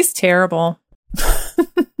 He's terrible.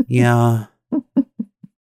 Yeah.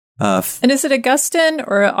 And is it Augustine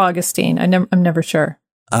or Augustine? I'm never sure.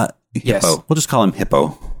 Yes. Hippo. We'll just call him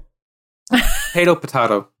Hippo.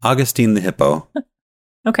 Potato. Augustine the Hippo.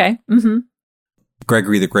 Okay. Mm-hmm.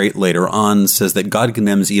 Gregory the Great later on says that God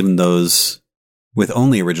condemns even those with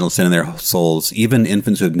only original sin in their souls. Even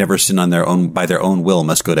infants who have never sinned by their own will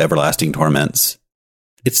must go to everlasting torments.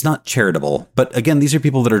 It's not charitable. But again, these are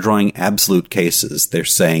people that are drawing absolute cases. They're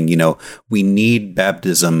saying, we need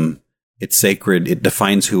baptism. It's sacred. It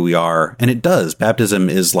defines who we are. And it does. Baptism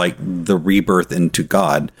is like the rebirth into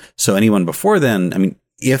God. So anyone before then,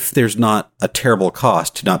 if there's not a terrible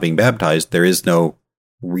cost to not being baptized, there is no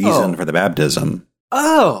reason for the baptism.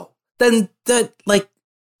 Oh, then that,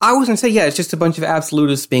 I was going to say, it's just a bunch of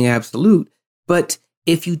absolutists being absolute. But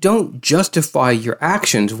if you don't justify your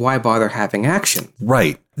actions, why bother having action?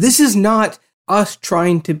 Right. This is not us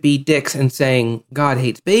trying to be dicks and saying God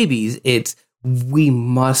hates babies. It's we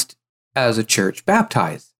must, as a church,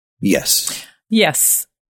 baptize. Yes. Yes.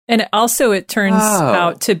 And also it turns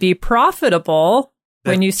out to be profitable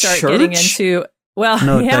when you start getting into...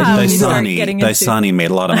 Dasani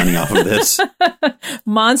made a lot of money off of this.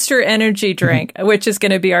 Monster Energy Drink, which is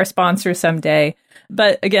going to be our sponsor someday.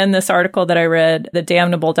 But again, this article that I read, The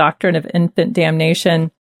Damnable Doctrine of Infant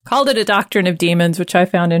Damnation, called it a doctrine of demons, which I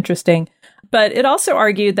found interesting. But it also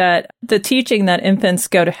argued that the teaching that infants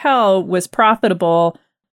go to hell was profitable.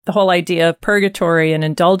 The whole idea of purgatory and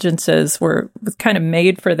indulgences was kind of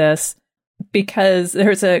made for this. Because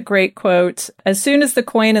there's a great quote, as soon as the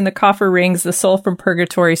coin in the coffer rings, the soul from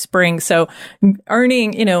purgatory springs. So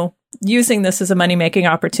earning, using this as a money-making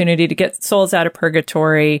opportunity to get souls out of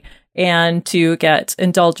purgatory and to get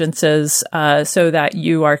indulgences so that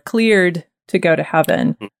you are cleared to go to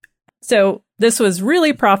heaven. So this was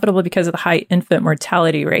really profitable because of the high infant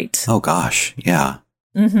mortality rate. Oh, gosh. Yeah.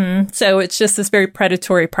 Mm-hmm. So it's just this very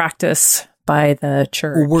predatory practice by the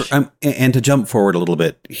church. And to jump forward a little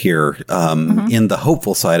bit here, in the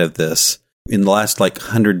hopeful side of this, in the last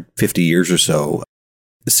 150 years or so,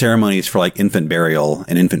 ceremonies for infant burial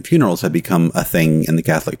and infant funerals have become a thing in the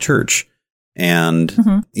Catholic Church.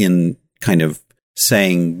 And in kind of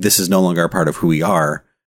saying this is no longer a part of who we are,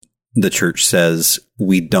 the church says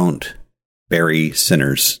we don't bury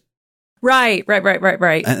sinners. Right.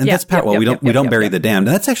 And that's part. We don't bury the damned.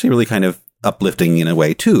 And that's actually really kind of uplifting in a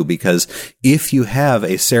way too, because if you have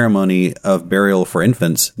a ceremony of burial for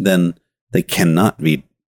infants, then they cannot be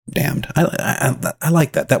damned. I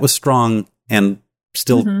like that. That was strong and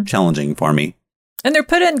still challenging for me. And they're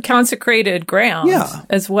put in consecrated ground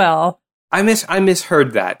as well. I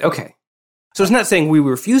misheard that. Okay. So it's not saying we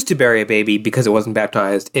refuse to bury a baby because it wasn't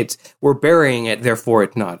baptized. It's we're burying it, therefore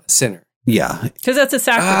it's not a sinner. Yeah. Because that's a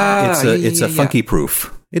sacrament. It's a funky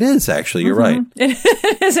proof. It is, actually. You're right.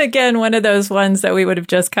 It is, again, one of those ones that we would have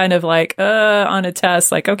just kind of on a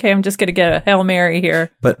test, okay, I'm just going to get a Hail Mary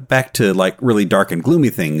here. But back to really dark and gloomy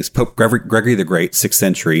things, Pope Gregory the Great, 6th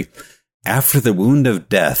century, after the wound of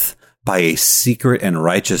death, by a secret and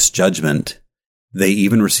righteous judgment, they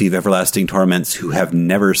even receive everlasting torments who have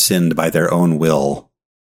never sinned by their own will.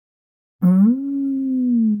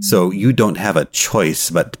 So you don't have a choice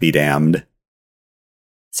but to be damned.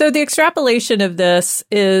 So the extrapolation of this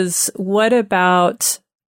is, what about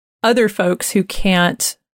other folks who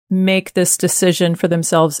can't make this decision for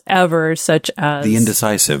themselves ever, such as... the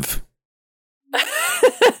indecisive.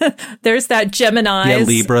 There's that Gemini. Yeah,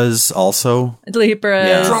 Libras also. Libras.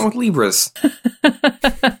 What's wrong with Libras?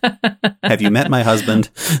 Have you met my husband?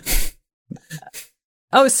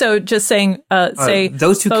 Oh, so just saying, say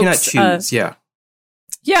those two folks, cannot choose. Yeah.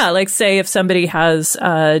 Yeah, like say if somebody has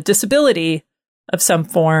a disability of some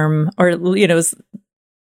form, or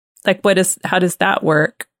like how does that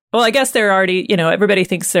work? Well, I guess they're already, everybody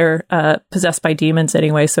thinks they're possessed by demons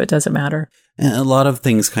anyway, so it doesn't matter. And a lot of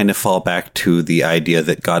things kind of fall back to the idea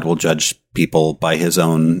that God will judge people by his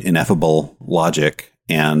own ineffable logic,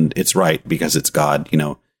 and it's right because it's God,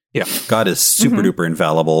 Yeah. God is super duper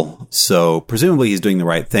infallible, so presumably he's doing the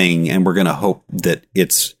right thing, and we're going to hope that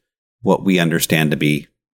it's what we understand to be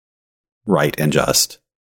right and just.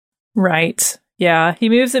 Right. Yeah. He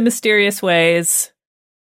moves in mysterious ways.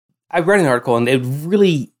 I read an article and it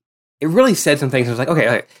really said some things. I was like,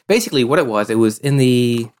 okay. Basically what it was in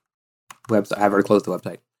the website. I've already closed the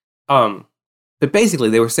website. But basically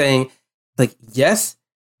they were saying, like, yes,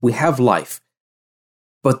 we have life,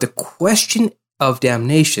 but the question of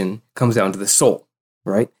damnation comes down to the soul,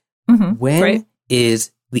 right? Mm-hmm. When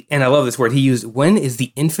is and I love this word he used, when is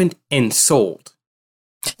the infant ensouled?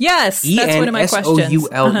 Yes, that's one of my questions.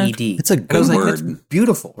 ENSOULED. It's a good word. That's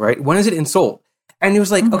beautiful, right? When is it ensouled? And it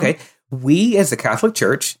was like, okay, we as the Catholic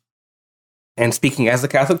Church, and speaking as the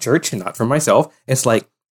Catholic Church, and not for myself, it's like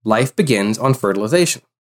life begins on fertilization,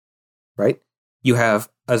 right? You have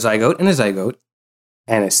a zygote and a zygote,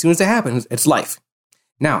 and as soon as it happens, it's life.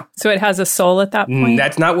 Now, so it has a soul at that point?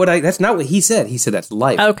 That's not what he said. He said that's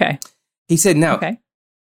life. Okay. He said, now,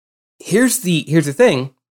 here's the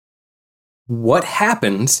thing. What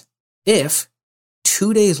happens if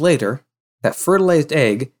 2 days later that fertilized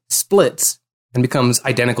egg splits and becomes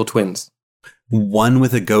identical twins? One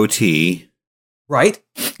with a goatee. Right?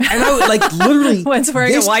 And I would like literally... One's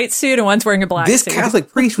wearing a white suit and one's wearing a black suit. This Catholic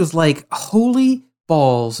priest was like, holy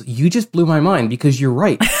balls, you just blew my mind because you're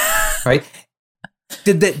right. Right?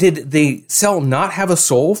 Did the cell not have a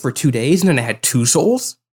soul for 2 days and then it had two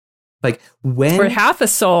souls? Like when... Or half a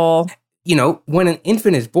soul. When an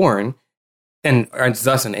infant is born... and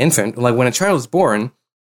thus an infant, like when a child is born,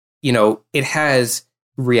 it has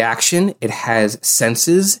reaction, it has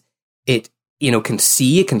senses, it, can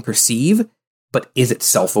see, it can perceive, but is it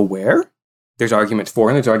self-aware? There's arguments for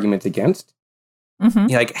and there's arguments against.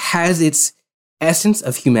 Mm-hmm. Like, has its essence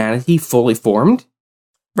of humanity fully formed?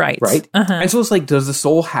 Right. Right? Uh-huh. And so it's like, does the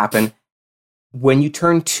soul happen when you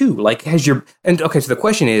turn 2? Like, so the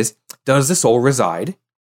question is, does the soul reside?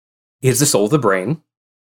 Is the soul the brain?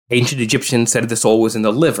 Ancient Egyptians said the soul was in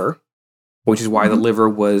the liver, which is why the liver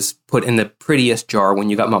was put in the prettiest jar when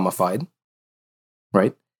you got mummified.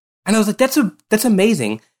 Right? And I was like, that's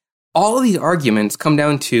amazing. All of these arguments come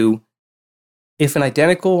down to if an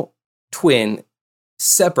identical twin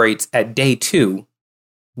separates at day 2,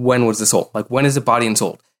 when was the soul? Like, when is the body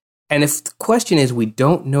ensouled? And if the question is we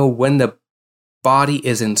don't know when the body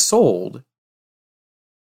is ensouled,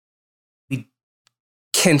 we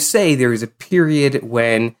can say there is a period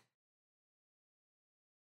when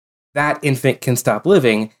that infant can stop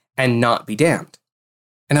living and not be damned.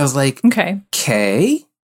 And I was like, okay.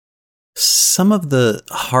 Some of the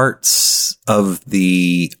hearts of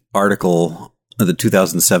the article, the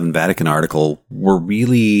 2007 Vatican article, were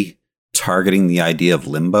really targeting the idea of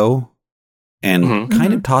limbo and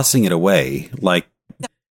kind of tossing it away. Like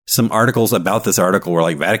some articles about this article were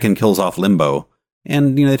like, Vatican kills off limbo.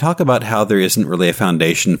 And, they talk about how there isn't really a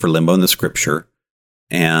foundation for limbo in the scripture.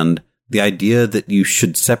 And the idea that you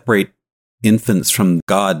should separate infants from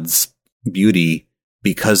God's beauty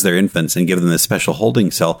because they're infants and give them this special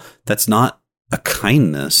holding cell, that's not a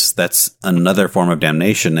kindness. That's another form of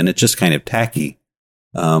damnation, and it's just kind of tacky.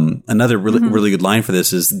 Another really good line for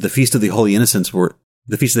this is the Feast of the Holy Innocents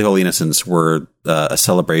were a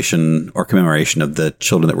celebration or commemoration of the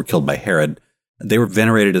children that were killed by Herod. They were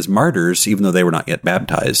venerated as martyrs, even though they were not yet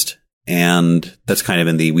baptized. And that's kind of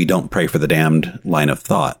in the "we don't pray for the damned" line of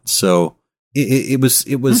thought. So it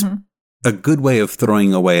was a good way of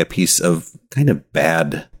throwing away a piece of kind of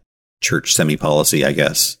bad church semi-policy, I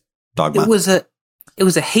guess. Dogma. It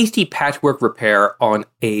was a hasty patchwork repair on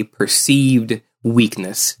a perceived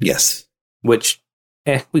weakness. Yes. Which,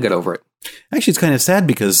 we got over it. Actually, it's kind of sad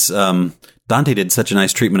because Dante did such a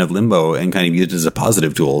nice treatment of limbo and kind of used it as a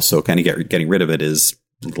positive tool. So kind of getting rid of it is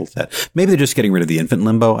a little sad. Maybe they're just getting rid of the infant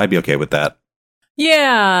limbo. I'd be okay with that.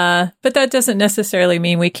 Yeah, but that doesn't necessarily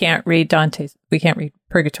mean we can't read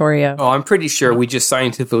Purgatorio. Oh, I'm pretty sure we just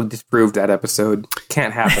scientifically disproved that episode.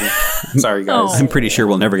 Can't happen. Sorry, guys. I'm pretty sure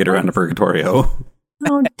we'll never get around to Purgatorio.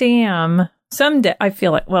 Oh, damn. someday I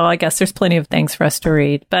feel like, well, I guess there's plenty of things for us to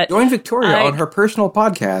read, but Join Victoria on her personal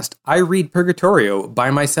podcast. I read Purgatorio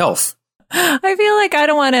by myself. I feel like I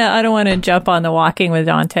don't want to jump on the Walking with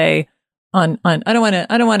Dante I don't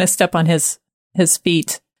want to step on his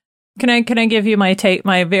feet. Can I give you my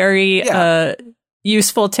very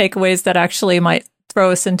useful takeaways that actually might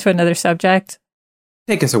throw us into another subject?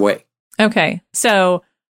 Take us away. Okay. So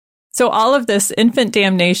all of this infant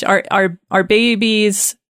damnation, are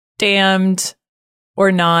babies damned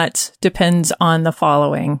or not, depends on the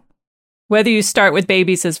following. Whether you start with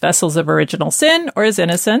babies as vessels of original sin or as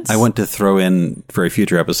innocents. I want to throw in for a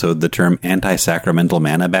future episode the term anti-sacramental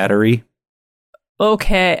manna battery.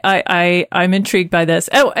 Okay, I'm intrigued by this.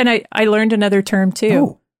 Oh, and I learned another term too.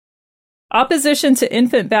 Oh. Opposition to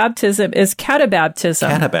infant baptism is catabaptism.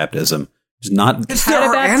 Catabaptism is not. Because there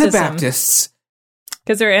are Anabaptists.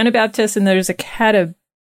 Because there are Anabaptists and there's a catabaptist.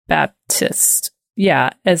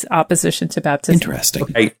 Yeah, as opposition to baptism. Interesting.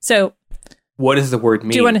 Okay. So, what does the word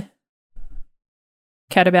mean? do you want to...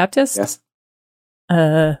 Catabaptist? Yes.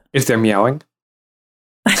 Is there meowing?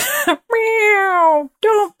 Meow!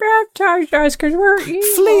 Don't baptize us because we're evil.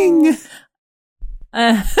 Fling.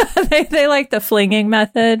 They like the flinging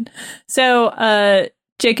method. So,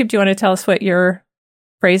 Jacob, do you want to tell us what your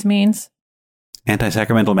phrase means?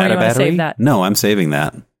 Anti-sacramental Or manna you wanna battery? save that? No, I'm saving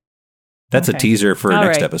that. That's a Okay. teaser for All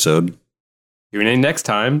next right. episode. Tune in next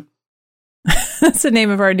time. That's the name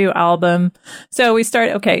of our new album. So we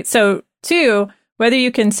start, okay. So 2, whether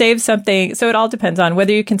you can save something. So it all depends on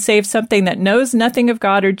whether you can save something that knows nothing of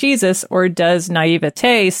God or Jesus, or does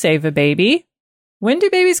naivete save a baby? When do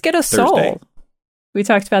babies get a soul? Thursday. We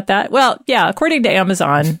talked about that. Well, yeah, according to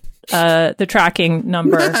Amazon, the tracking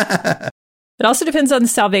number. It also depends on the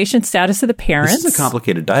salvation status of the parents. This is a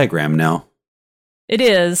complicated diagram now. It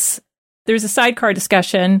is. There's a sidecar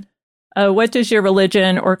discussion. What does your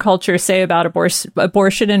religion or culture say about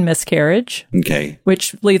abortion and miscarriage? Okay.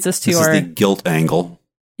 Which leads us to This our... is the guilt angle.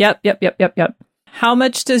 Yep. How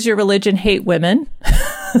much does your religion hate women?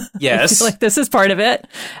 I Yes. feel like this is part of it.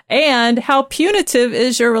 And how punitive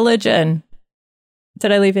is your religion?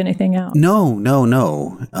 Did I leave anything out? No.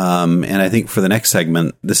 And I think for the next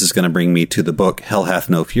segment, this is going to bring me to the book Hell Hath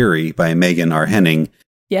No Fury by Megan R. Henning.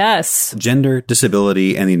 Yes. Gender,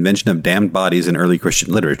 Disability, and the Invention of Damned Bodies in Early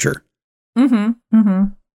Christian Literature.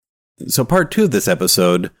 So part 2 of this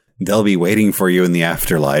episode, they'll be waiting for you in the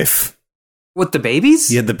afterlife. With the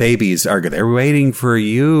babies? Yeah, the babies they're waiting for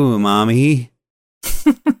you, mommy.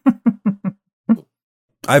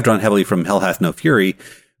 I've drawn heavily from Hell Hath No Fury,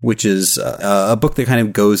 which is a book that kind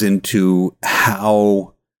of goes into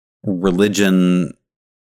how religion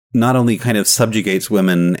not only kind of subjugates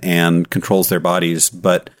women and controls their bodies,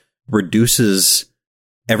 but reduces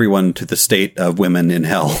everyone to the state of women in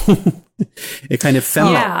hell. It kind of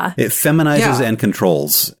it feminizes and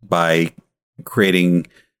controls by creating...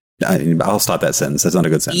 I'll stop that sentence. That's not a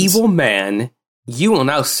good sentence. Evil man, you will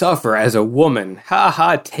now suffer as a woman. Ha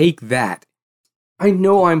ha, take that. I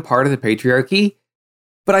know I'm part of the patriarchy,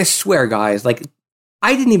 but I swear, guys, like,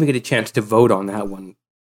 I didn't even get a chance to vote on that one.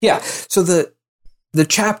 Yeah, so the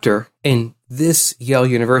chapter in this Yale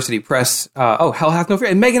University Press, Hell Hath No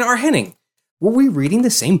Fury, and Megan R. Henning, were we reading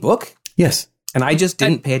the same book? Yes. And I just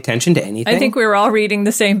didn't pay attention to anything? I think we were all reading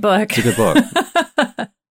the same book. It's a good book.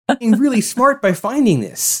 Being really smart by finding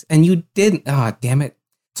this, and you didn't. Ah, damn it.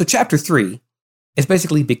 So chapter 3 is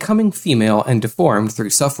basically becoming female and deformed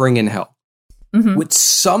through suffering in hell, which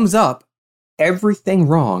sums up everything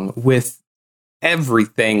wrong with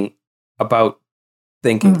everything about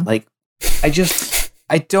thinking. Like,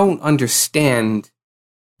 I don't understand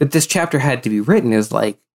that this chapter had to be written as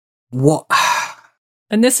like, what?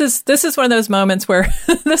 And this is one of those moments where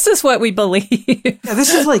this is what we believe. Yeah,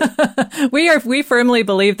 this is like we firmly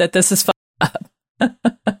believe that this is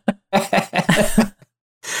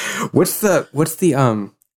What's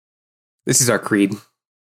the this is our creed.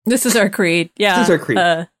 This is our creed. Yeah. This is our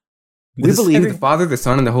creed. We believe in the Father, the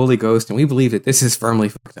Son, and the Holy Ghost, and we believe that this is firmly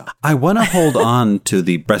fucked up. I want to hold on to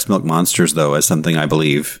the breast milk monsters, though, as something I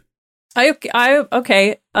believe.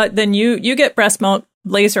 Okay. Then you get breast milk,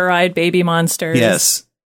 laser-eyed baby monsters. Yes.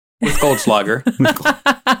 With Goldschlager.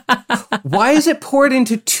 Why is it poured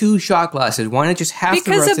into 2 shot glasses? Why not just half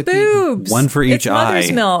the recipe? Because of boobs. One for each it's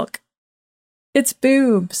mother's eye. milk. It's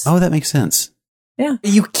boobs. Oh, that makes sense. Yeah. Are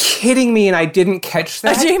you kidding me and I didn't catch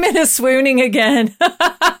that? Jamin is swooning again.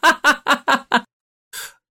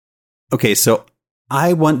 Okay, so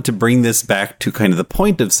I want to bring this back to kind of the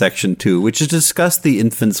point of section 2, which is to discuss the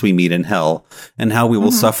infants we meet in hell and how we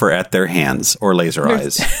will suffer at their hands or laser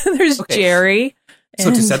eyes. There's Jerry.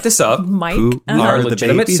 So to set this up, Mike. Who are are the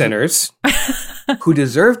legitimate babies? sinners who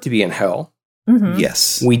deserve to be in hell, Mhm.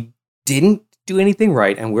 Yes. We didn't do anything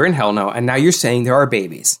right, and we're in hell now, and now you're saying there are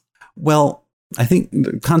babies. Well, I think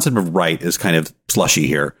the concept of right is kind of slushy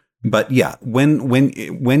here. But yeah,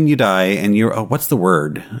 when you die and you're, what's the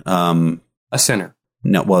word? A sinner.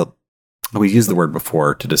 No, well, we used the word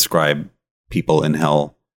before to describe people in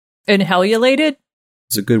hell. Inhellulated?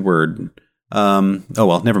 It's a good word. Oh,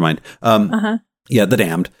 well, never mind. Yeah, the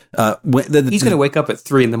damned. He's going to wake up at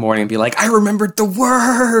 3 a.m. and be like, I remembered the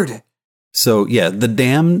word. So, yeah, the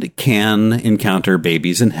damned can encounter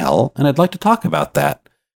babies in hell. And I'd like to talk about that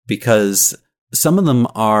because some of them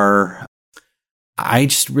are, I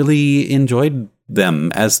just really enjoyed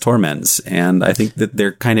them as torments. And I think that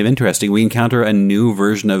they're kind of interesting. We encounter a new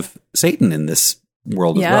version of Satan in this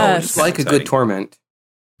world as well. Yes. It's like a good torment.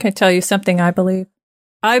 Can I tell you something I believe?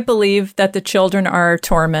 I believe that the children are our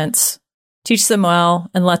torments. Teach them well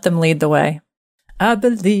and let them lead the way. I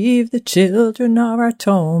believe the children are our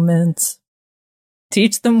torments.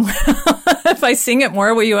 Teach them well. If I sing it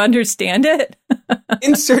more, will you understand it?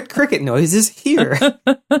 Insert cricket noises here.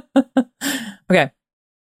 Okay.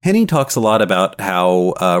 Henny talks a lot about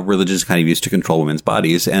how religion is kind of used to control women's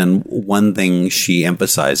bodies. And one thing she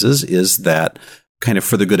emphasizes is that kind of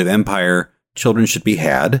for the good of empire, children should be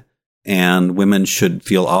had and women should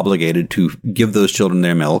feel obligated to give those children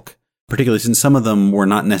their milk, particularly since some of them were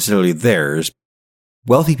not necessarily theirs.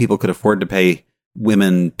 Wealthy people could afford to pay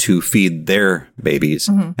women to feed their babies.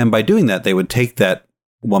 Mm-hmm. And by doing that, they would take that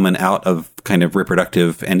woman out of kind of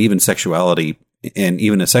reproductive and even sexuality and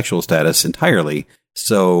even a sexual status entirely.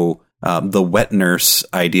 So the wet nurse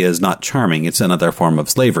idea is not charming. It's another form of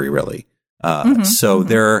slavery, really. So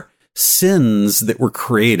there are sins that were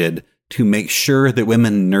created to make sure that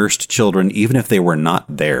women nursed children, even if they were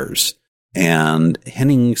not theirs. And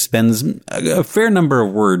Henning spends a fair number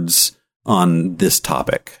of words on this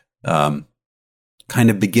topic, kind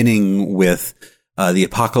of beginning with the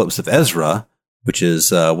Apocalypse of Ezra, which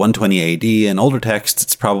is 120 AD. In older texts,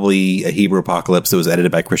 it's probably a Hebrew apocalypse that was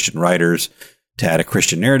edited by Christian writers to add a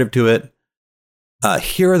Christian narrative to it.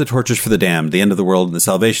 Here are the tortures for the damned, the end of the world, and the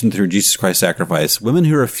salvation through Jesus Christ's sacrifice. Women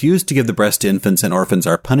who refuse to give the breast to infants and orphans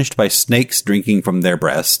are punished by snakes drinking from their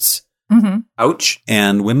breasts. Mm-hmm. Ouch.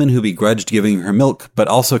 And women who begrudged giving her milk, but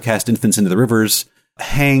also cast infants into the rivers,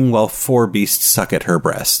 hang while 4 beasts suck at her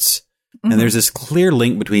breasts. Mm-hmm. And there's this clear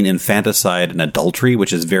link between infanticide and adultery,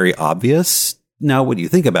 which is very obvious now when you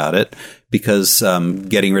think about it, because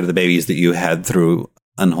getting rid of the babies that you had through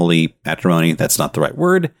unholy matrimony, that's not the right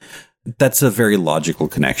word. That's a very logical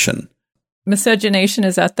connection. Miscegenation,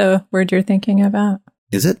 is that the word you're thinking about?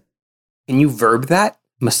 Is it? Can you verb that?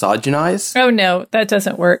 Misogynize? Oh, no, that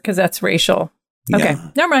doesn't work because that's racial. Okay,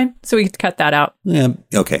 never mind. So we cut that out. Yeah,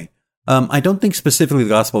 okay. I don't think specifically the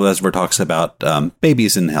Gospel of Ezra talks about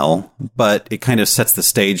babies in hell, but it kind of sets the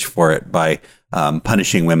stage for it by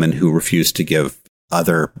punishing women who refuse to give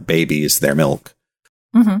other babies their milk.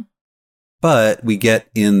 Mm-hmm. But we get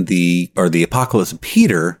in the Apocalypse of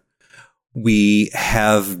Peter, we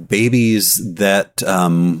have babies that,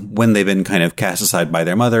 when they've been kind of cast aside by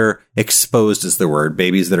their mother, exposed is the word,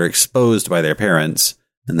 babies that are exposed by their parents,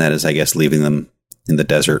 and that is, I guess, leaving them in the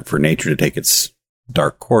desert for nature to take its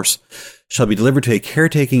dark course, shall be delivered to a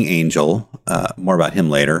caretaking angel. More about him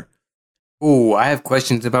later. Ooh, I have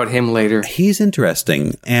questions about him later. He's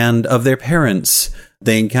interesting. And of their parents,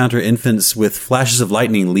 they encounter infants with flashes of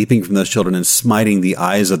lightning leaping from those children and smiting the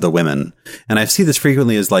eyes of the women. And I see this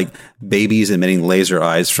frequently as like babies emitting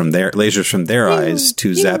lasers from their eyes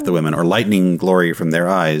to zap the women, or lightning glory from their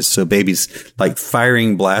eyes. So babies like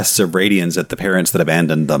firing blasts of radiance at the parents that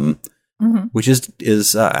abandoned them, which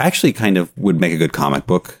is actually kind of would make a good comic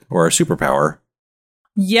book or a superpower.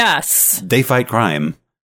 Yes. They fight crime.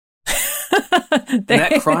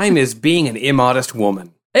 That crime is being an immodest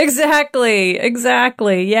woman. Exactly.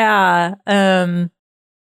 Yeah.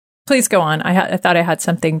 Please go on. I thought I had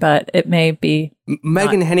something, but it may be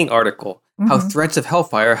Megan Henning article. How threats of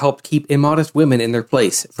hellfire helped keep immodest women in their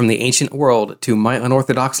place, from the ancient world to My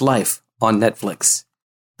Unorthodox Life on Netflix.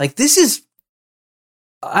 Like, this is...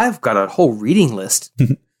 I've got a whole reading list.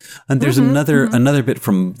 And there's another bit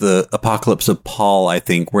from the Apocalypse of Paul, I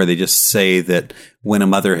think, where they just say that when a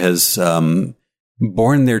mother has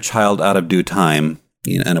born their child out of due time,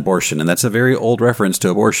 an abortion, and that's a very old reference to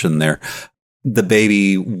abortion there, the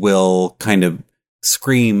baby will kind of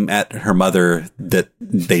scream at her mother that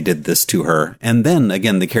they did this to her. And then,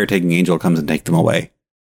 again, the caretaking angel comes and takes them away.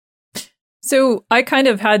 So I kind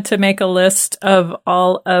of had to make a list of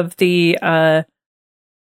all of the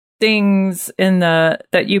things in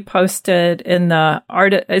that you posted in the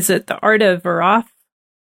art. Is it the Art of Varoth?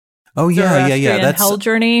 Oh yeah. That's Hell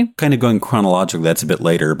Journey. Kind of going chronologically. That's a bit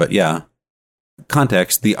later, but yeah.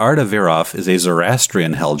 context, the Art of Virov is a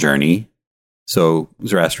Zoroastrian hell journey. So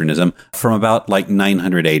Zoroastrianism from about like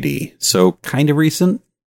 900 AD. So kind of recent.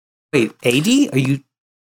 Wait, AD? Are you?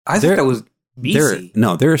 I thought that was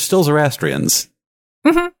BC. There are still Zoroastrians.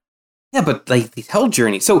 Mm-hmm. Yeah, but like these hell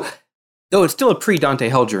journeys. So, it's still a pre-Dante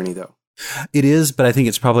hell journey, though. It is, but I think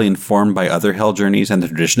it's probably informed by other hell journeys and the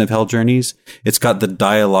tradition of hell journeys. It's got the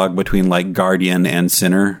dialogue between like guardian and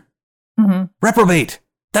sinner. Mm-hmm. Reprobate.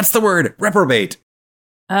 That's the word. Reprobate.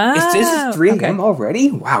 This is 3 a.m.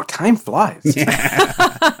 already? Wow, time flies. So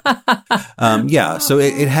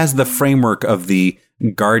it has the framework of the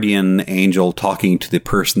guardian angel talking to the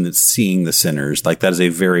person that's seeing the sinners. Like that is a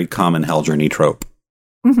very common hell journey trope.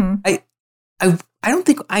 Mm-hmm. I don't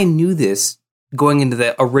think I knew this going into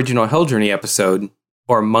the original Hell Journey episode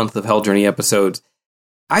or month of Hell Journey episodes.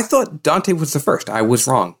 I thought Dante was the first. I was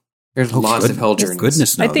wrong. There's lots of Hell Journeys.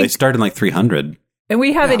 Goodness, no. They started in like 300. And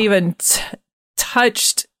we haven't even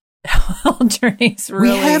touched Hell Journeys,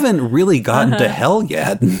 really. We haven't really gotten to hell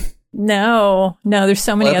yet. No, there's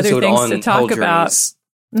so many other things to talk about.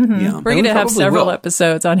 Mm-hmm. Yeah. We're going to have several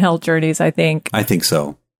episodes on Hell Journeys, I think. I think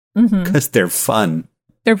so. Because they're fun.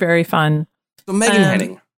 They're very fun. So Megan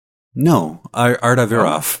Henning. No, Art of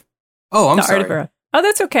Virov. Oh, I'm The sorry. Art of Virov. Oh,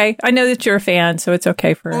 that's okay. I know that you're a fan, so it's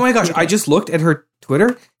okay for... Oh my gosh, I just looked at her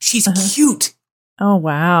Twitter. She's cute. Oh,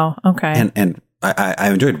 wow. Okay. And I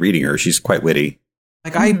enjoyed reading her. She's quite witty.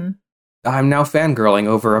 Like I'm now fangirling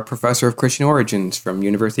over a professor of Christian origins from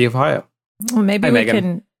University of Ohio. Well, maybe we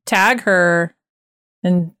can tag her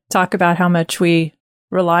and talk about how much we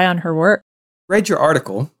rely on her work. Read your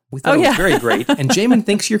article. We thought it was very great. And Jamin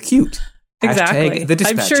thinks you're cute. Exactly. The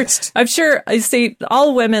Dispatchist. I'm sure. I see.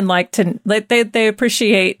 All women like to. They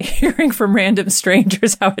appreciate hearing from random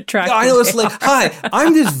strangers how attractive. I know, it's they like, are. hi,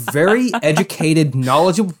 I'm this very educated,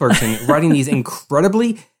 knowledgeable person writing these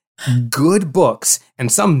incredibly good books,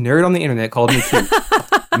 and some nerd on the internet called me cute.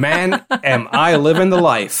 Man, am I living the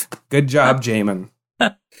life? Good job, Jamin.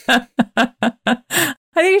 I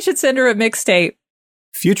think you should send her a mixtape.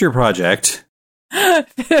 Future project.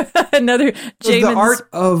 Another Jamin's... The art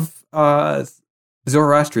of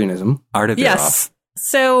Zoroastrianism. Art of Yes.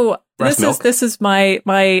 So this is my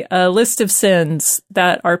list of sins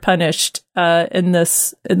that are punished in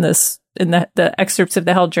the excerpts of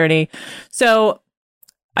the Hell Journey. So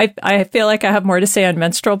I feel like I have more to say on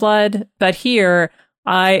menstrual blood, but here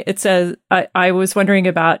it says I was wondering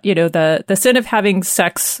about the sin of having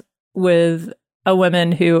sex with a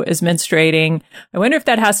woman who is menstruating. I wonder if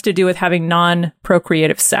that has to do with having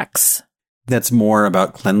non-procreative sex. That's more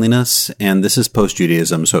about cleanliness, and this is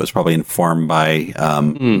post-Judaism, so it's probably informed by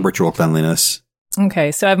ritual cleanliness.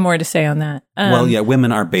 Okay, so I have more to say on that.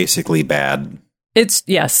 Women are basically bad.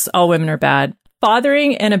 Yes, all women are bad.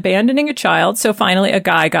 Fathering and abandoning a child. So finally, a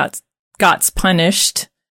guy got punished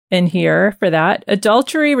in here for that.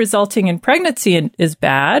 Adultery resulting in pregnancy is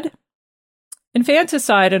bad.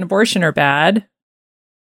 Infanticide and abortion are bad.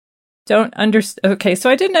 Okay, so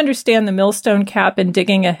I didn't understand the millstone cap and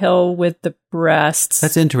digging a hill with the breasts.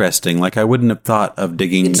 That's interesting. Like, I wouldn't have thought of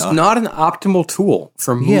digging... It's not an optimal tool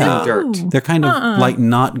for moving dirt. They're kind of, like,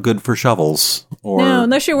 not good for shovels. No,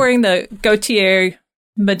 unless you're wearing the Gautier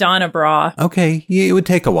Madonna bra. Okay, it would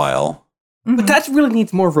take a while. But that really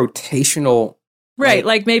needs more rotational... Right,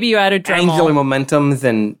 like maybe you add a Dremel. Angular momentum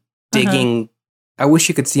than digging... I wish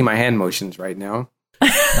you could see my hand motions right now.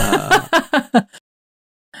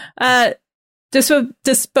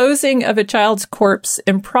 Disposing of a child's corpse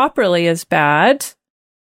improperly is bad.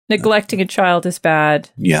 Neglecting a child is bad.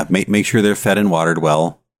 Yeah, make sure they're fed and watered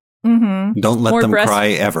well. Mm-hmm. Don't let them cry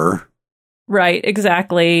ever. Right,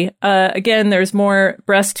 exactly. Again, there's more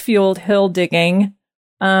breast-fueled hill digging.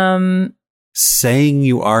 Saying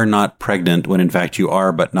you are not pregnant when in fact you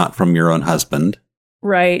are, but not from your own husband.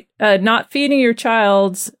 Right. Not feeding your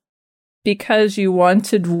child because you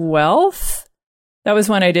wanted wealth. That was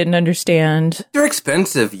one I didn't understand. They're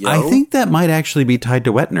expensive, yo. I think that might actually be tied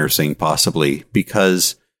to wet nursing, possibly,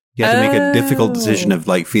 because you have to make a difficult decision of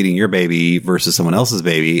like feeding your baby versus someone else's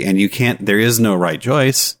baby, and there is no right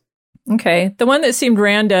choice. Okay. The one that seemed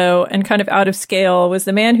rando and kind of out of scale was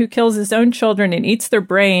the man who kills his own children and eats their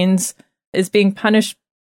brains is being punished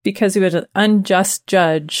because he was an unjust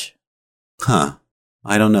judge. Huh.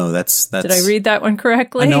 I don't know. That's. Did I read that one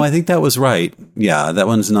correctly? No, I think that was right. Yeah, that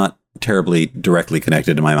one's not terribly directly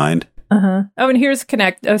connected to my mind. Oh, and here's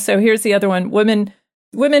so here's the other one. Women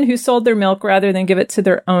who sold their milk rather than give it to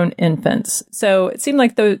their own infants. So it seemed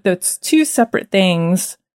like those two separate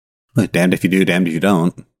things. Like, damned if you do, damned if you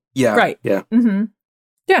don't. Yeah. Right. Yeah. Mm-hmm.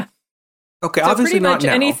 Yeah. Okay. So obviously pretty much not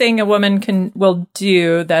now. anything a woman will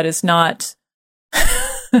do that is not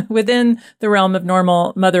within the realm of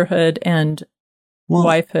normal motherhood and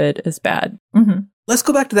wifehood is bad. Mm-hmm. Let's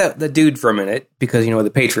go back to the dude for a minute, because, the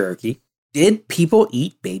patriarchy. Did people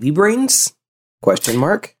eat baby brains? Question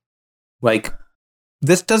mark. Like,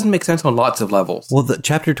 this doesn't make sense on lots of levels. Well,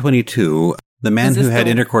 chapter 22, the man who had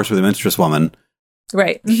intercourse with a menstruous woman,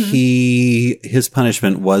 right? Mm-hmm. His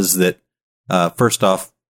punishment was that, first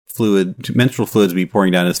off, menstrual fluids would be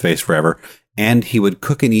pouring down his face forever, and he would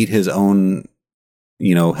cook and eat his own,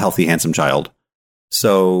 healthy, handsome child.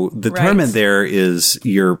 So the torment there is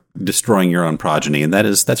you're destroying your own progeny, and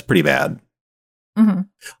that's pretty bad. Mm-hmm.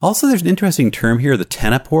 Also, there's an interesting term here, the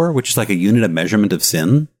tenepor, which is like a unit of measurement of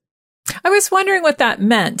sin. I was wondering what that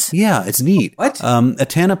meant. Yeah, it's neat. What? A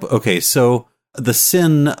tenepor. Okay, so the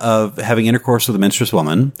sin of having intercourse with a menstruous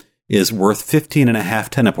woman is worth 15.5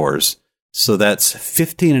 tenepors. So that's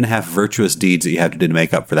 15.5 virtuous deeds that you have to do to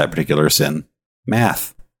make up for that particular sin.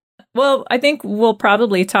 Math. Well, I think we'll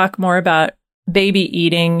probably talk more about baby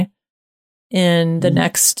eating in the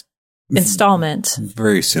next installment.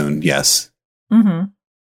 Very soon, yes. Mm-hmm.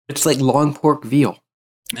 It's like long pork veal.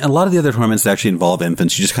 And a lot of the other torments that actually involve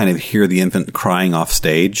infants, you just kind of hear the infant crying off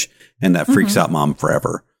stage, and that freaks out mom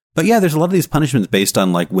forever. But yeah, there's a lot of these punishments based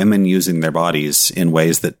on like women using their bodies in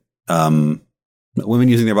ways that women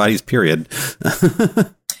using their bodies, period.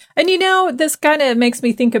 And this kind of makes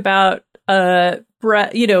me think about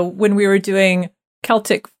when we were doing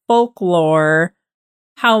Celtic folklore,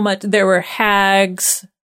 how much there were hags.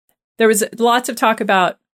 There was lots of talk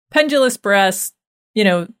about pendulous breasts,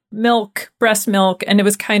 milk, breast milk, and it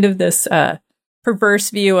was kind of this perverse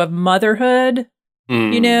view of motherhood,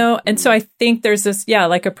 and so I think there's this,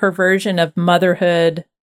 like a perversion of motherhood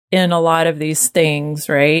in a lot of these things,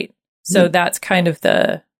 right? So that's kind of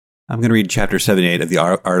I'm going to read chapter 78 of the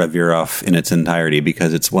Art of Virov in its entirety,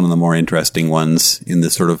 because it's one of the more interesting ones in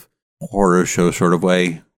this sort of horror show sort of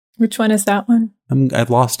way. Which one is that one? I've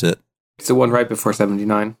lost it. It's the one right before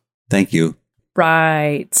 79. Thank you.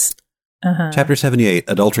 Right. Uh-huh. Chapter 78,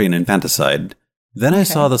 Adultery and Infanticide. Then I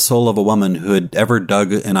saw the soul of a woman who had ever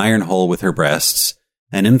dug an iron hole with her breasts.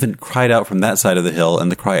 An infant cried out from that side of the hill,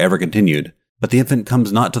 and the cry ever continued. But the infant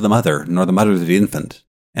comes not to the mother, nor the mother to the infant.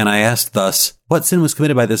 And I asked thus, what sin was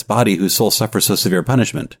committed by this body whose soul suffers so severe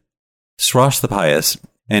punishment? Srosh the pious,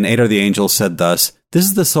 and Adar the angel said thus, this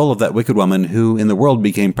is the soul of that wicked woman who in the world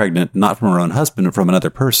became pregnant, not from her own husband, but from another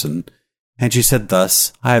person. And she said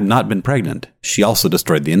thus, I have not been pregnant. She also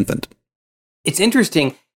destroyed the infant. It's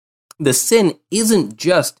interesting. The sin isn't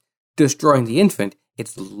just destroying the infant.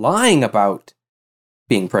 It's lying about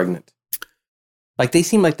being pregnant. Like, they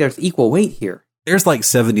seem like there's equal weight here. There's like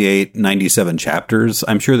 78, 97 chapters.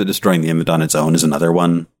 I'm sure that destroying the infant on its own is another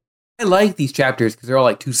one. I like these chapters because they're all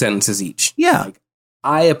like 2 sentences each. Yeah. Like,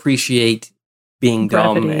 I appreciate being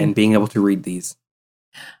dumb and being able to read these.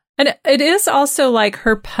 And it is also like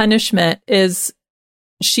her punishment is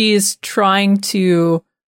she's trying to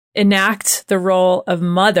enact the role of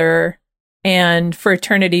mother, and for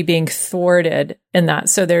eternity being thwarted in that.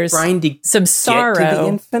 So there's some sorrow. Get to the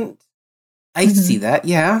infant. I see that,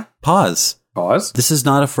 yeah. Pause. This is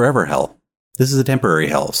not a forever hell. This is a temporary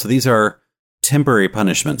hell. So these are temporary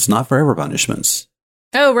punishments, not forever punishments.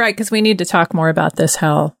 Oh, right, because we need to talk more about this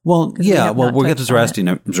hell. Well, yeah, we'll get to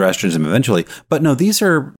Zoroastrianism eventually. But no, this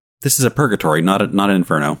is a purgatory, not an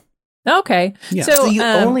inferno. Okay. Yeah. So you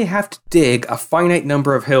only have to dig a finite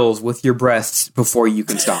number of hills with your breasts before you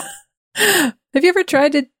can stop. Have you ever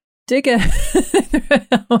tried to dig their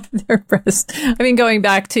breast? I mean, going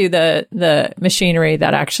back to the machinery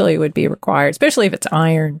that actually would be required, especially if it's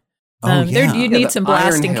iron. You need some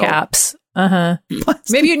blasting caps.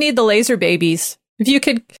 Maybe you need the laser babies. If you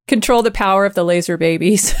could control the power of the laser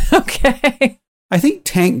babies. Okay. I think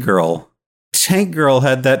Tank Girl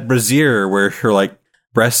had that brassiere where her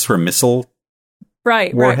breasts were missile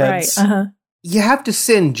warheads. Right. You have to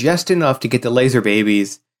sin just enough to get the laser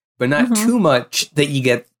babies, but not too much that you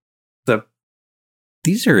get the...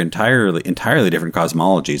 These are entirely different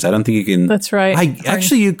cosmologies. I don't think you can... That's right.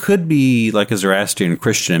 You could be like a Zoroastrian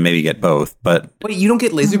Christian and maybe get both, but... Wait, you don't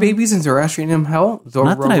get laser babies in Zoroastrianism hell?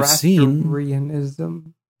 Not that I've seen.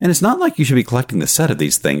 Zoroastrianism? And it's not like you should be collecting the set of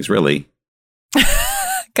these things, really.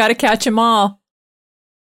 Gotta catch them all.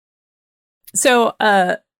 So,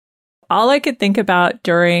 all I could think about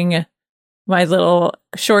during my little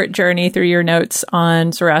short journey through your notes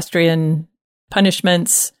on Zoroastrian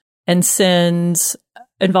punishments and sins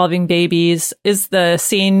involving babies is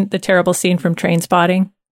the terrible scene from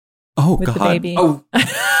Trainspotting. Oh, with God. The baby. Oh,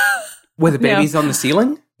 with the babies on the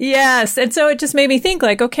ceiling? Yes. And so it just made me think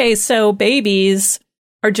okay, so babies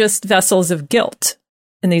are just vessels of guilt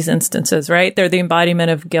in these instances, right? They're the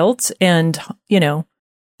embodiment of guilt and,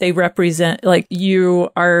 they represent, like, you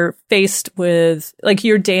are faced with, like,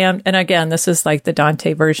 you're damned. And again, this is like the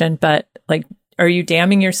Dante version, but like, are you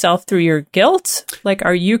damning yourself through your guilt? Like,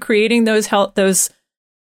 are you creating those hell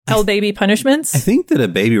baby punishments? I think that a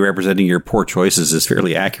baby representing your poor choices is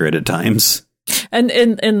fairly accurate at times. And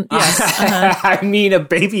yes, I mean, a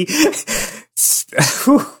baby.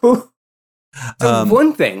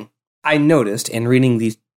 One thing I noticed in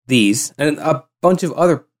reading these and a bunch of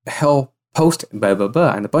other hell post and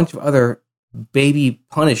a bunch of other baby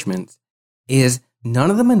punishments is none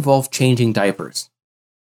of them involve changing diapers.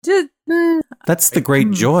 That's the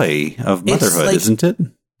great joy of motherhood, like, isn't it?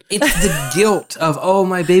 It's the guilt of, oh,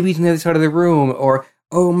 my baby's on the other side of the room, or,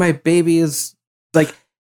 oh, my baby is like.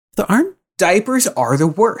 Diapers are the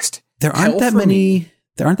worst. There aren't that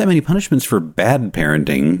many punishments for bad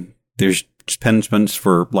parenting. There's punishments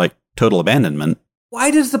for like total abandonment. Why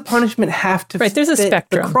does the punishment have to there's a fit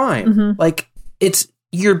spectrum. The crime? Like,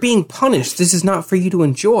 you're being punished. This is not for you to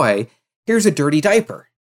enjoy. Here's a dirty diaper.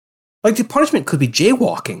 Like, the punishment could be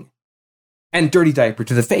jaywalking and dirty diaper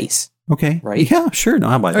to the face. Okay. Right? Yeah, sure. No,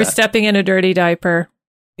 how about that? Or stepping in a dirty diaper.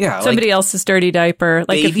 Yeah. Somebody else's dirty diaper.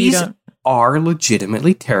 Like, if you don't. Are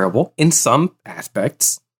legitimately terrible in some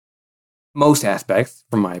aspects. Most aspects,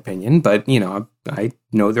 from my opinion. But, I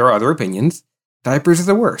know there are other opinions. Diapers are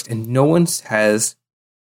the worst. And no one has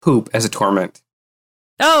poop as a torment.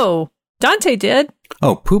 Oh, Dante did.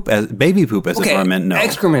 Oh, baby poop as a torment? No.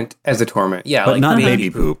 Excrement as a torment. Yeah. But like not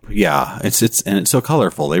baby poop. Yeah. It's so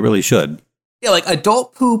colorful. They really should. Yeah, like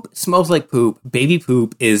adult poop smells like poop. Baby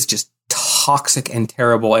poop is just toxic and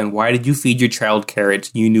terrible. And why did you feed your child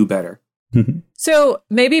carrots? You knew better. So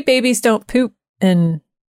maybe babies don't poop in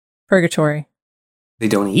purgatory. They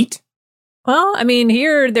don't eat? Well, I mean,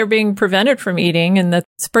 here they're being prevented from eating, and the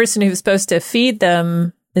person who's supposed to feed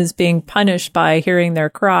them is being punished by hearing their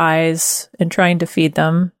cries and trying to feed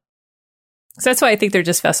them. So that's why I think they're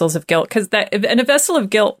just vessels of guilt, and a vessel of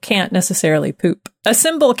guilt can't necessarily poop. A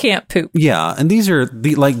symbol can't poop. Yeah, and these are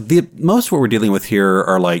most of what we're dealing with here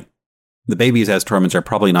are like the babies as torments are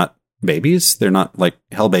probably not babies. They're not like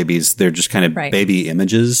hell babies. They're just kind of baby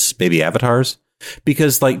images, baby avatars.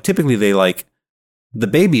 Because like typically they like the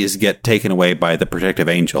babies get taken away by the protective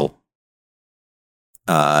angel.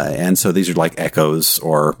 And so these are like echoes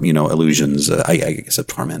or, illusions, I guess, of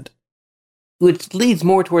torment. Which leads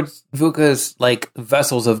more towards Vuka's like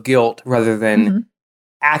vessels of guilt rather than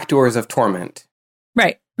actors of torment.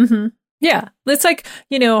 Right. Mm-hmm. Yeah. It's like,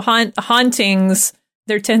 hauntings.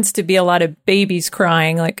 There tends to be a lot of babies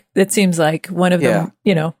crying. Like, it seems like one of them,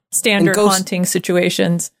 standard haunting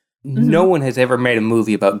situations. No one has ever made a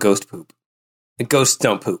movie about ghost poop. And ghosts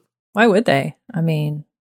don't poop. Why would they? I mean,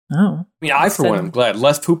 I, for one, am glad.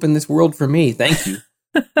 Less poop in this world for me. Thank you.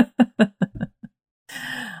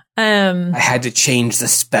 I had to change the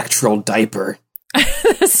spectral diaper.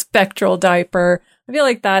 Spectral diaper. I feel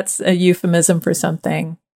like that's a euphemism for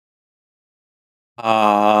something.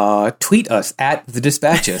 Tweet us at The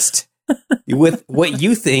Dispatchist with what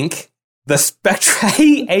you think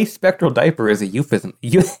a spectral diaper is a euphemism.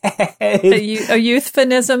 a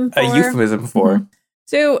euphemism for? A euphemism for. Mm-hmm.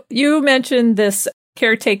 So you mentioned this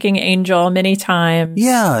caretaking angel many times.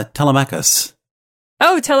 Yeah, Telemachus.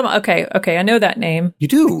 Oh, Okay, I know that name. You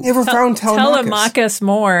do? I never found Telemachus. Telemachus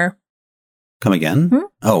more. Come again?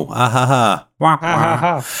 Oh,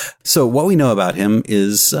 So what we know about him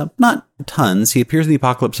is not tons. He appears in the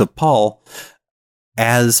Apocalypse of Paul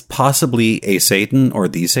as possibly a Satan or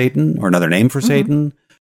the Satan or another name for Satan.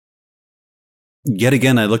 Yet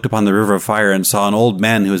again, I looked upon the river of fire and saw an old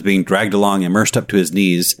man who was being dragged along, immersed up to his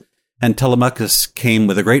knees. And Telemachus came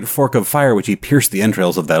with a great fork of fire, which he pierced the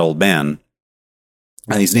entrails of that old man.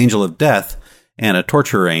 And he's an angel of death and a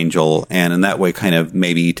torturer angel, and in that way kind of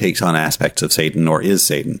maybe takes on aspects of Satan or is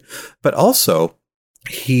Satan. But also,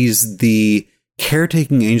 he's the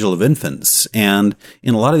caretaking angel of infants, and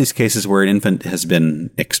in a lot of these cases where an infant has been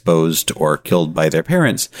exposed or killed by their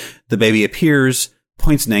parents, the baby appears,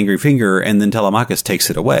 points an angry finger, and then Telemachus takes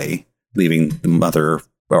it away, leaving the mother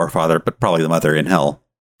or father, but probably the mother, in hell.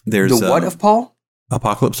 There's the what of Paul?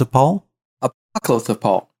 Apocalypse of Paul? Apocalypse of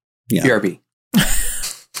Paul. Yeah. BRB.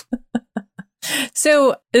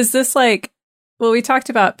 So is this like, well, we talked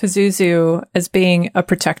about Pazuzu as being a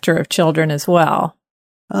protector of children as well.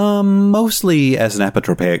 Mostly as an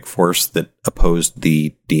apotropaic force that opposed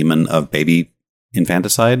the demon of baby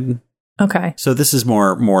infanticide. Okay. So this is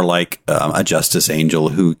more like a justice angel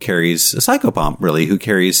who carries a psychopomp, really, who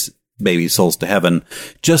carries baby souls to heaven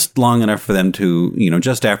just long enough for them to,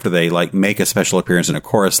 just after they like make a special appearance in a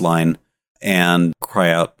chorus line and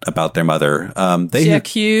cry out about their mother. They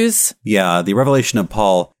accuse. Yeah, the revelation of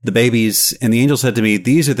Paul, the babies, and the angel said to me,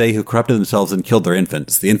 "These are they who corrupted themselves and killed their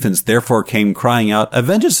infants. The infants therefore came crying out,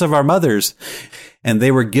 'Avenge us of our mothers!' And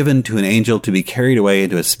they were given to an angel to be carried away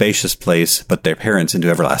into a spacious place, but their parents into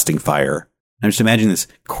everlasting fire." I'm just imagining this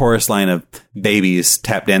chorus line of babies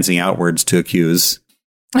tap dancing outwards to accuse.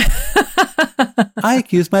 I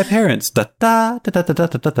accuse my parents. Da da da da da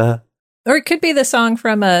da da da. Or it could be the song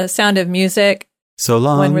from Sound of Music. So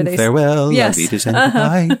long, farewell, yes.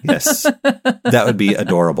 Goodbye. Yes, that would be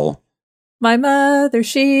adorable. My mother,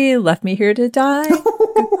 she left me here to die.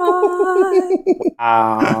 Goodbye.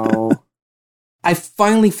 Ow. I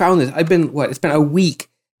finally found this. It's been a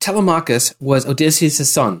week. Telemachus was Odysseus'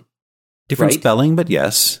 son. Different right? spelling, but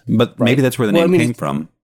yes. But maybe that's where the name came from.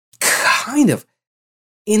 Kind of.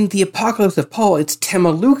 In the Apocalypse of Paul, it's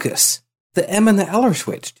Temelucus. The M and the L are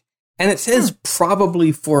switched. And it says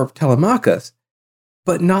probably for Telemachus,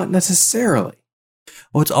 but not necessarily.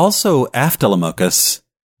 Well, it's also Aphtalemochus,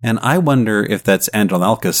 and I wonder if that's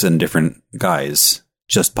Andromalchus in different guise.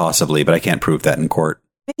 Just possibly, but I can't prove that in court.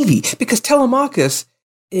 Maybe, because Telemachus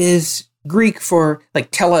is Greek for, like,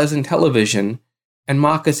 tele is in television, and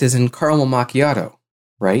Machus is in caramel macchiato,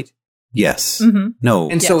 right? Yes. Mm-hmm. No.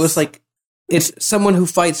 And so it's like, it's someone who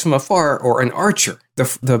fights from afar, or an archer,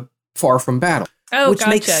 the far from battle. Oh, which gotcha.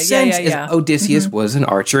 makes sense, Yeah. as Odysseus was an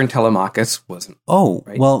archer and Telemachus wasn't. Oh,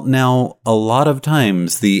 right? Well, now, a lot of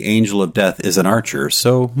times the angel of death is an archer,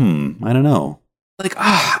 so, I don't know. Like,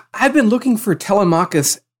 I've been looking for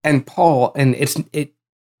Telemachus and Paul, and it's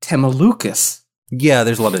Temelucas. Yeah,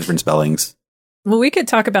 there's a lot of different spellings. Well, we could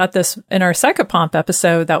talk about this in our Psychopomp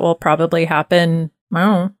episode that will probably happen,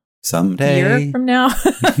 Someday. a year from now.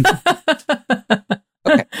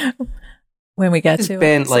 Okay. When we get It's to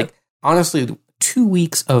been, it. like, honestly, 2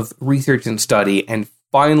 weeks of research and study, and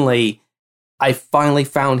I finally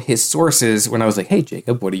found his sources when I was like, "Hey,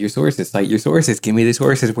 Jacob, what are your sources? Cite your sources. Give me the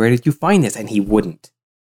sources. Where did you find this?" And he wouldn't.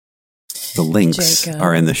 The links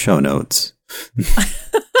are in the show notes.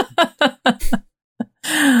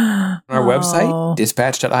 On our website,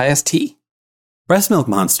 dispatch.ist. Breast milk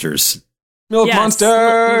monsters. Milk Yes.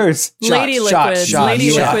 monsters! Lady liquids.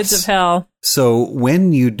 Lady liquids of hell. So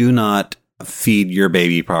when you do not feed your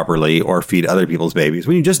baby properly or feed other people's babies,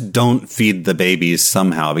 when you just don't feed the babies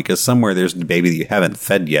somehow because somewhere there's a baby that you haven't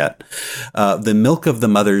fed yet, the milk of the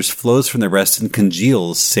mothers flows from their breasts and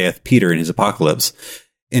congeals, saith Peter in his Apocalypse,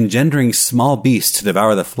 engendering small beasts to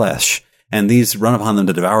devour the flesh, and these run upon them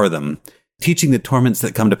to devour them, teaching the torments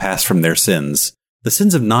that come to pass from their sins. The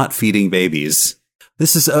sins of not feeding babies.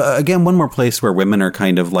 This is, again, one more place where women are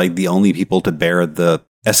kind of like the only people to bear the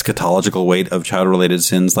eschatological weight of child-related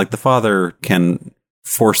sins. Like the father can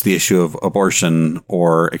force the issue of abortion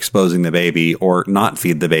or exposing the baby or not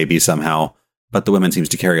feed the baby somehow, but the women seems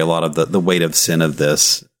to carry a lot of the weight of sin of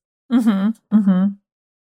this. Mm-hmm. Mm-hmm.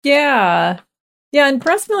 Yeah. Yeah, and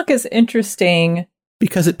breast milk is interesting.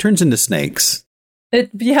 Because it turns into snakes.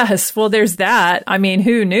 Yes, well, there's that. I mean,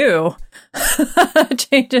 who knew? It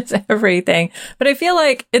changes everything. But I feel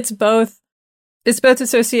like it's both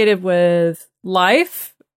associated with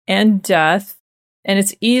life and death, and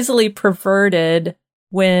it's easily perverted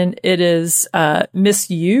when it is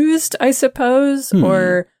misused, I suppose,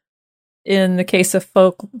 or in the case of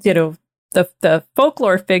the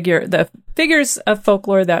folklore the figures of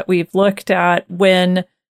folklore that we've looked at, when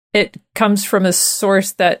it comes from a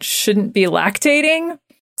source that shouldn't be lactating,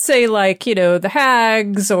 say like, the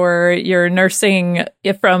hags, or you're nursing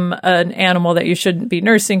from an animal that you shouldn't be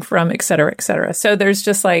nursing from, et cetera, et cetera. So there's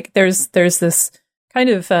just like, there's this kind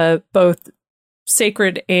of both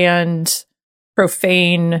sacred and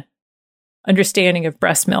profane understanding of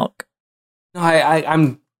breast milk. No,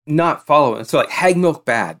 I'm not following. So, like, hag milk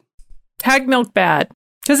bad. Hag milk bad.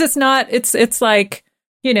 Because it's like,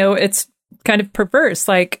 it's kind of perverse.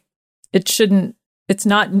 Like, it's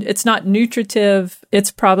not nutritive.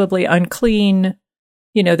 It's probably unclean.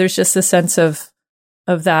 There's just a sense of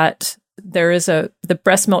that the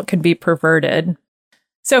breast milk can be perverted.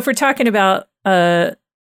 So if we're talking about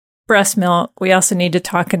breast milk, we also need to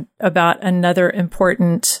talk about another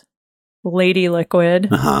important lady liquid.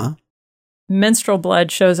 Uh-huh. Menstrual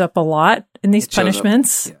blood shows up a lot in these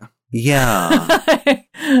punishments. Yeah.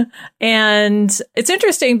 And it's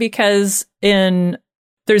interesting because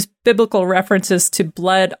there's biblical references to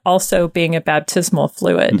blood also being a baptismal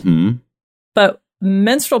fluid. Mm-hmm. But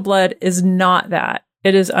menstrual blood is not that.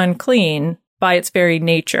 It is unclean by its very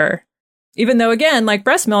nature. Even though, again, like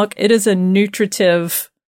breast milk, it is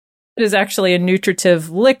actually a nutritive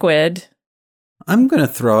liquid. I'm going to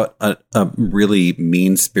throw out a really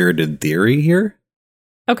mean-spirited theory here.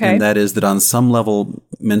 Okay. And that is that on some level,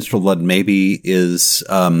 menstrual blood maybe is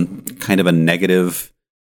kind of a negative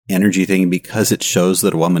energy thing because it shows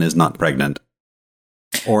that a woman is not pregnant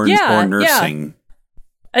or nursing.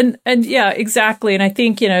 Yeah. And yeah, exactly. And I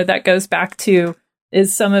think, that goes back to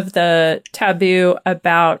is some of the taboo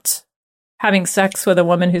about having sex with a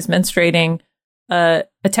woman who's menstruating, a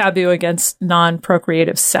taboo against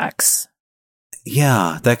non-procreative sex.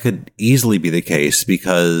 Yeah, that could easily be the case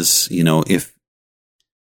because, if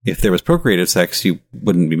there was procreative sex, you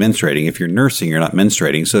wouldn't be menstruating. If you're nursing, you're not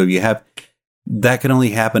menstruating. So that can only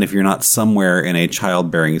happen if you're not somewhere in a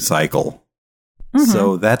childbearing cycle. Mm-hmm.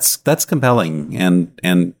 So that's compelling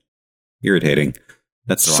and irritating.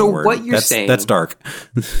 That's the wrong word. So what you're saying... That's dark.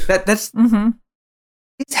 That's... Mm-hmm.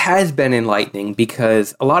 It has been enlightening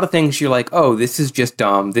because a lot of things you're like, oh, this is just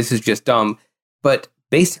dumb. This is just dumb. But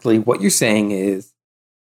basically what you're saying is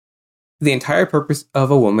the entire purpose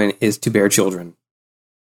of a woman is to bear children.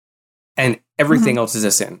 And everything else is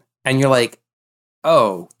a sin. And you're like,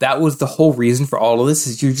 oh, that was the whole reason for all of this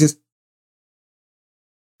is you're just...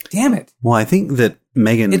 Damn it. Well, I think that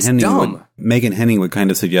Megan Henning would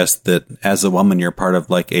kind of suggest that as a woman, you're part of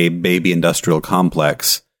like a baby industrial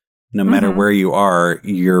complex. No matter where you are,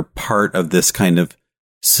 you're part of this kind of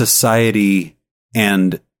society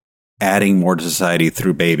and adding more to society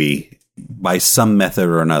through baby by some method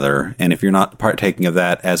or another. And if you're not partaking of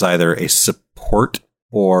that as either a support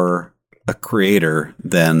or a creator,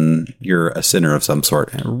 then you're a sinner of some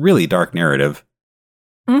sort. A really dark narrative.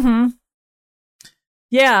 Mm-hmm.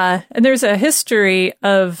 Yeah, and there's a history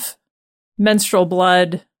of menstrual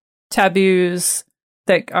blood taboos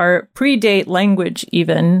that are predate language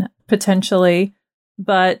even, potentially,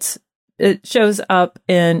 but it shows up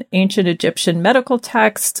in ancient Egyptian medical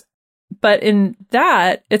texts. But in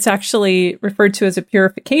that, it's actually referred to as a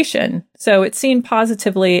purification. So it's seen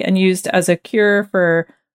positively and used as a cure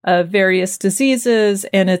for various diseases,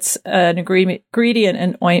 and it's an ingredient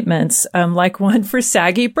in ointments, like one for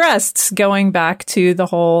saggy breasts, going back to the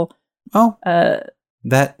whole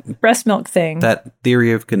that breast milk thing. That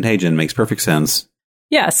theory of contagion makes perfect sense.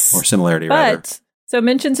 Yes. Or similarity, rather. So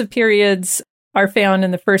mentions of periods are found in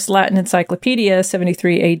the first Latin encyclopedia,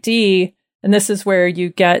 73 AD, and this is where you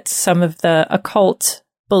get some of the occult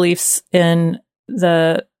beliefs in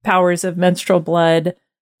the powers of menstrual blood.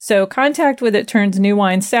 So contact with it turns new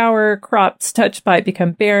wine sour, crops touched by it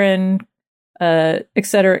become barren, et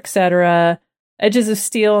cetera, et cetera. Edges of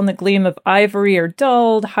steel and the gleam of ivory are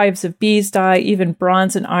dulled, hives of bees die, even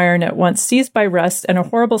bronze and iron at once seized by rust, and a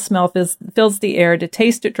horrible smell fills the air. To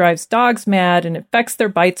taste it drives dogs mad and infects their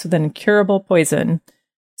bites with an incurable poison.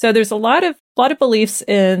 So there's a lot of beliefs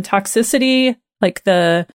in toxicity, like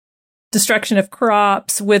the destruction of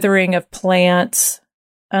crops, withering of plants.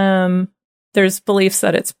 There's beliefs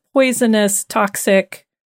that it's poisonous, toxic,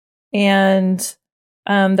 and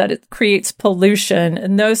that it creates pollution.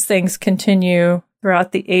 And those things continue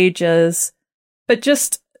throughout the ages. But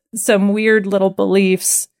just some weird little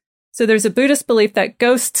beliefs. So there's a Buddhist belief that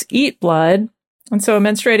ghosts eat blood. And so a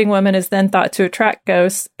menstruating woman is then thought to attract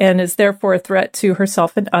ghosts and is therefore a threat to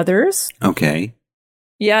herself and others. Okay.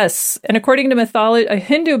 Yes. And according to a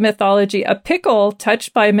Hindu mythology, a pickle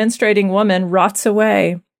touched by a menstruating woman rots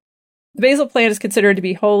away. The basil plant is considered to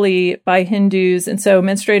be holy by Hindus, and so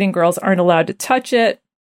menstruating girls aren't allowed to touch it.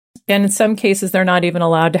 And in some cases, they're not even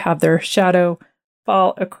allowed to have their shadow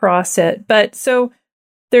fall across it. But so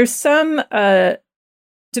there's some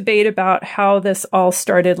debate about how this all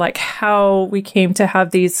started, like how we came to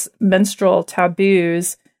have these menstrual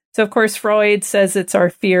taboos. So, of course, Freud says it's our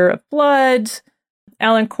fear of blood.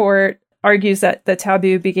 Alan Court argues that the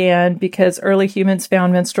taboo began because early humans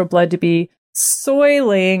found menstrual blood to be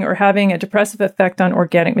soiling or having a depressive effect on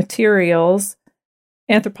organic materials.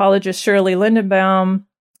 Anthropologist Shirley Lindenbaum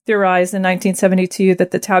theorized in 1972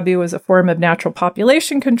 that the taboo was a form of natural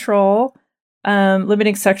population control,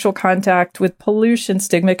 limiting sexual contact with pollution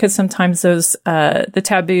stigma, because sometimes those the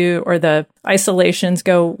taboo or the isolations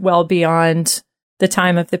go well beyond the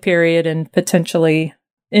time of the period and potentially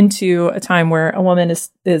into a time where a woman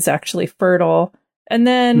is actually fertile. And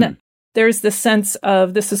then there's the sense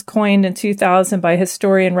of, this is coined in 2000 by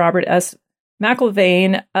historian Robert S.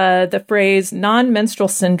 McIlvaine, the phrase non-menstrual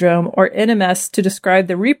syndrome, or NMS, to describe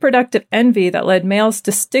the reproductive envy that led males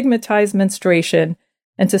to stigmatize menstruation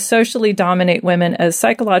and to socially dominate women as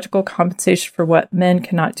psychological compensation for what men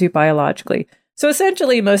cannot do biologically. So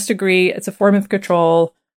essentially, most agree it's a form of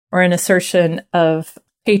control or an assertion of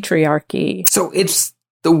patriarchy. So it's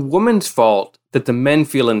the woman's fault that the men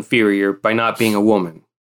feel inferior by not being a woman.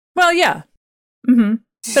 Well, yeah. Mm-hmm.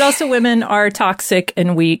 But also women are toxic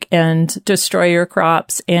and weak and destroy your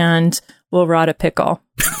crops and will rot a pickle.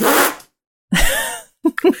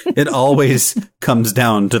 It always comes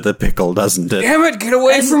down to the pickle, doesn't it? Damn it, get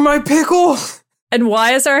away from my pickle! And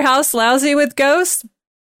why is our house lousy with ghosts?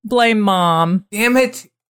 Blame Mom. Damn it!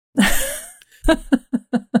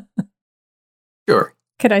 Sure.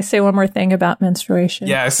 Could I say one more thing about menstruation?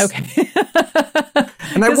 Yes. Okay.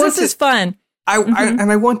 And This is fun. I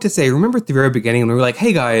want to say, remember at the very beginning when we were like,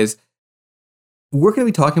 hey guys, we're going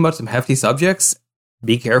to be talking about some hefty subjects.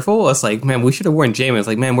 Be careful. It's like, man, we should have warned Jamin. It's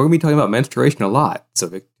like, man, we're going to be talking about menstruation a lot. So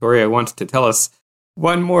Victoria wants to tell us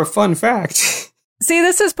one more fun fact. See,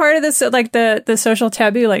 this is part of this, like the social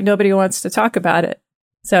taboo. Like nobody wants to talk about it.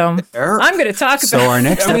 So I'm going to talk about it. So our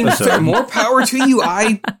next episode. More power to you.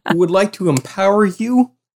 I would like to empower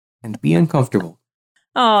you and be uncomfortable.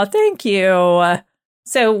 Oh, thank you.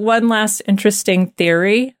 So one last interesting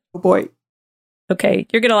theory. Oh boy. Okay,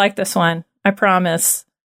 you're going to like this one. I promise.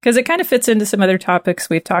 Because it kind of fits into some other topics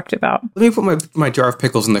we've talked about. Let me put my jar of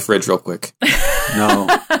pickles in the fridge real quick. No,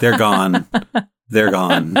 they're gone. They're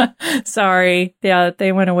gone. Sorry. Yeah,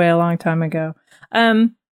 they went away a long time ago.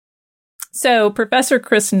 So Professor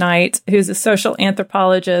Chris Knight, who's a social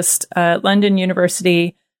anthropologist at London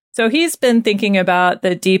University, so he's been thinking about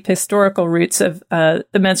the deep historical roots of the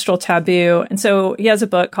menstrual taboo. And so he has a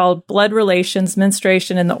book called Blood Relations,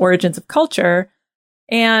 Menstruation, and the Origins of Culture.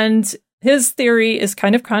 And his theory is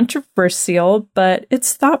kind of controversial, but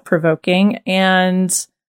it's thought-provoking, and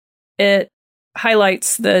it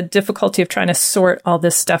highlights the difficulty of trying to sort all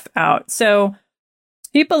this stuff out. So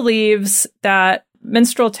he believes that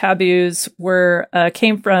menstrual taboos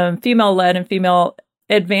came from female-led and female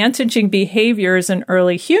advantaging behaviors in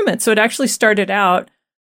early humans. So it actually started out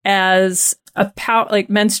as a power, like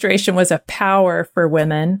menstruation was a power for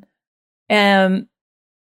women, and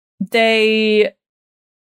they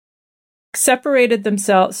separated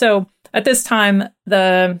themselves. So at this time,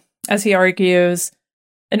 as he argues,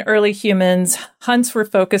 in early humans, hunts were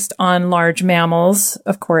focused on large mammals,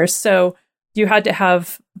 of course. So you had to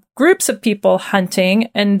have groups of people hunting,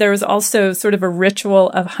 and there was also sort of a ritual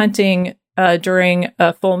of hunting during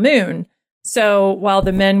a full moon. So while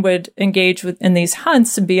the men would engage in these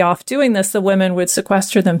hunts and be off doing this, the women would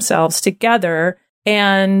sequester themselves together.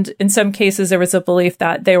 And in some cases, there was a belief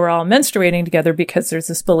that they were all menstruating together, because there's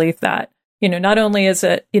this belief that, not only is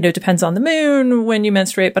it, depends on the moon when you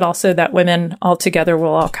menstruate, but also that women all together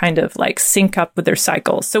will all kind of like sync up with their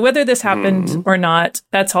cycles. So whether this happened or not,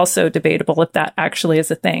 that's also debatable if that actually is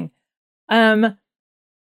a thing. But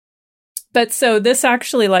so this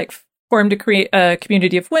actually like formed a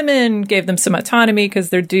community of women, gave them some autonomy because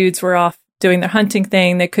their dudes were off doing their hunting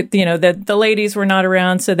thing. They could, the ladies were not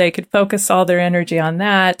around, so they could focus all their energy on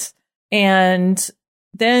that. And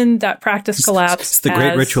then that practice collapsed. It's the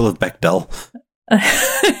great ritual of Bechdel.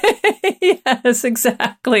 Yes,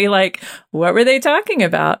 exactly. Like, what were they talking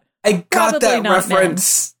about? I got that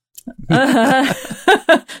reference.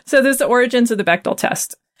 So there's the origins of the Bechdel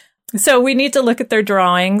test. So we need to look at their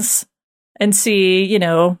drawings and see,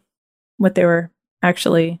 what they were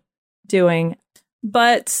actually doing.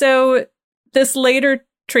 But so this later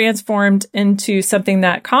transformed into something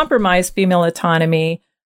that compromised female autonomy.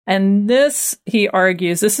 And this, he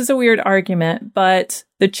argues, this is a weird argument, but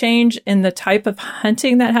the change in the type of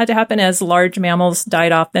hunting that had to happen as large mammals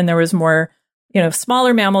died off, then there was more,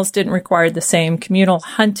 smaller mammals didn't require the same communal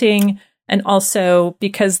hunting. And also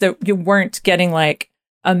because you weren't getting like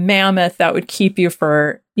a mammoth that would keep you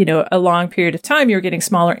for, a long period of time, you were getting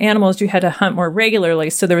smaller animals. You had to hunt more regularly.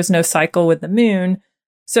 So there was no cycle with the moon.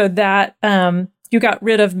 So that you got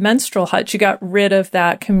rid of menstrual huts. You got rid of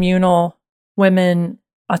that communal women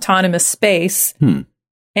autonomous space.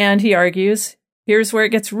 And he argues, here's where it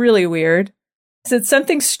gets really weird. He said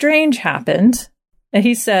something strange happened. And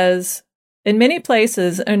he says, in many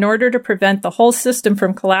places, in order to prevent the whole system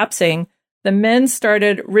from collapsing, the men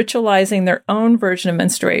started ritualizing their own version of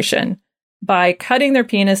menstruation by cutting their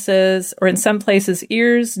penises, or in some places,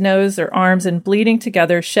 ears, nose, or arms, and bleeding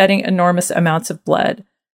together, shedding enormous amounts of blood.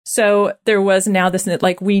 So there was now this,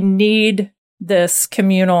 like, we need this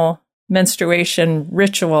communal menstruation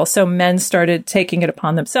ritual. So men started taking it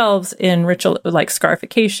upon themselves in ritual, like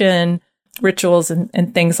scarification rituals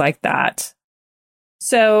and things like that.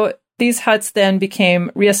 So these huts then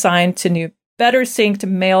became reassigned to new, better synced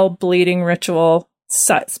male bleeding ritual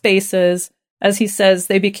spaces. As he says,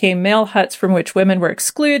 they became male huts from which women were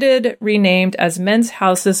excluded, renamed as men's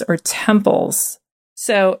houses or temples.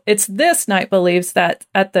 So it's this, Knight believes, that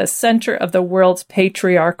at the center of the world's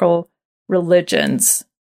patriarchal religions.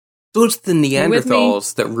 So it's the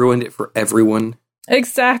Neanderthals that ruined it for everyone.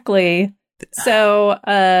 Exactly. So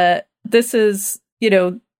this is,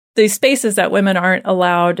 these spaces that women aren't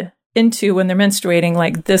allowed into when they're menstruating,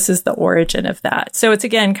 like this is the origin of that. So it's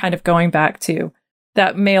again kind of going back to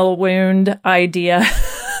that male wound idea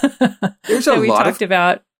that we talked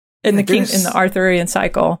about in the Arthurian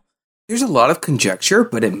cycle. There's a lot of conjecture,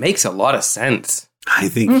 but it makes a lot of sense. I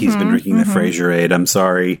think he's been drinking the Fraserade. I'm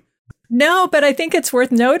sorry. No, but I think it's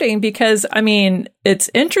worth noting because, I mean, it's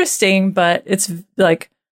interesting, but it's like,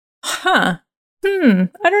 I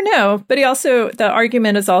don't know. But the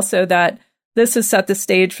argument is also that this has set the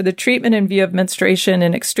stage for the treatment and view of menstruation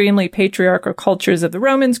in extremely patriarchal cultures of the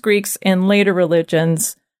Romans, Greeks, and later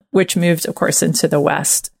religions, which moved, of course, into the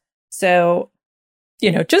West. So,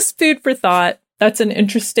 just food for thought. That's an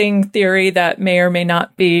interesting theory that may or may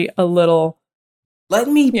not be a little,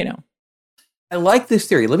 I like this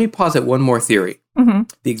theory. Let me posit one more theory. Mm-hmm.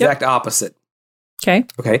 The exact opposite.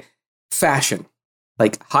 Okay. Fashion.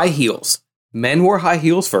 Like high heels. Men wore high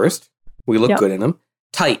heels first. We look good in them.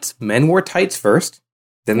 Tights. Men wore tights first.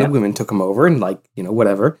 Then the women took them over and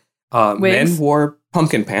whatever. Men wore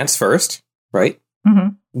pumpkin pants first, right? Mm-hmm.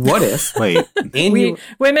 What if... Wait.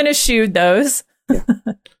 Women eschewed those. Yeah.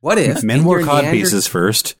 What if... Men wore codpieces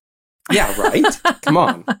first. Yeah, right? Come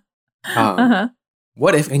on.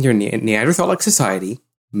 What if in your Neanderthalic society,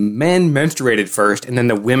 men menstruated first and then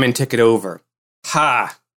the women took it over?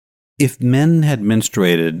 Ha! If men had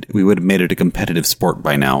menstruated, we would have made it a competitive sport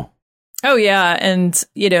by now. Oh, yeah. And,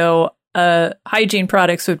 hygiene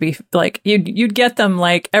products would be like, you'd get them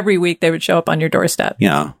like every week. They would show up on your doorstep.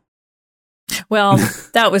 Yeah. Well,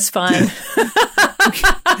 that was fun.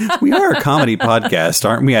 We are a comedy podcast,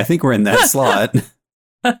 aren't we? I think we're in that slot.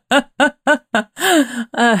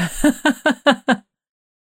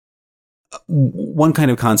 One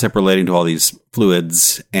kind of concept relating to all these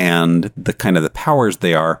fluids and the kind of the powers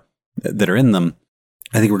that are in them,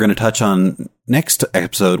 I think we're going to touch on next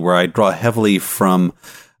episode, where I draw heavily from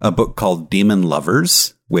a book called Demon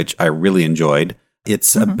Lovers, which I really enjoyed.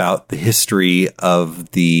 It's about the history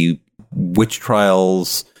of the witch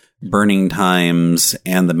trials, burning times,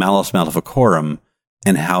 and the Malleus Maleficarum,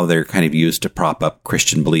 and how they're kind of used to prop up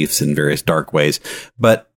Christian beliefs in various dark ways.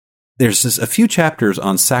 But there's a few chapters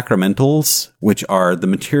on sacramentals, which are the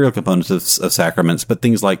material components of sacraments, but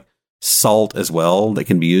things like salt as well that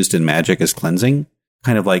can be used in magic as cleansing,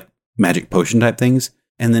 kind of like magic potion type things.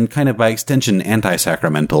 And then kind of by extension,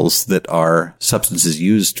 anti-sacramentals that are substances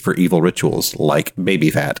used for evil rituals like baby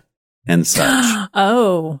fat and such.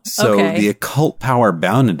 So the occult power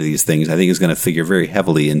bound into these things, I think, is going to figure very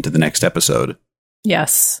heavily into the next episode.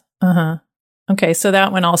 Yes. Okay, so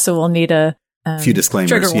that one also will need a few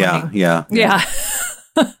disclaimers. Yeah.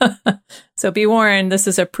 So be warned, this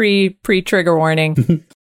is a pre-trigger warning.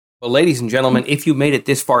 Well, ladies and gentlemen, if you made it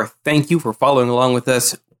this far, thank you for following along with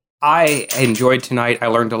us. I enjoyed tonight. I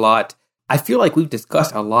learned a lot. I feel like we've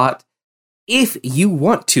discussed a lot. If you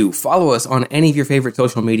want to follow us on any of your favorite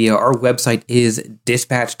social media, our website is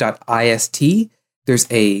dispatch.ist.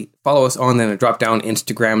 There's a follow us on, then a drop down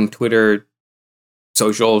Instagram, Twitter,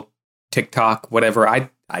 social, TikTok, whatever.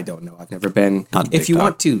 I don't know. I've never been. If you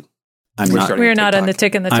want to, we're not on the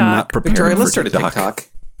Tick and the Talk. I'm not prepared. Victoria, let's start a TikTok.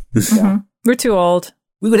 We're too old.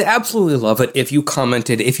 We would absolutely love it if you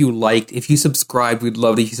commented, if you liked, if you subscribed. We'd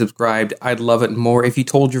love it if you subscribed. I'd love it more if you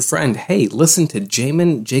told your friend, hey, listen to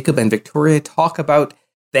Jamin, Jacob, and Victoria talk about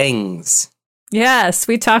things. Yes,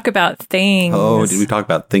 we talk about things. Oh, did we talk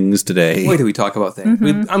about things today? Boy, did we talk about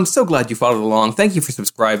things. I'm so glad you followed along. Thank you for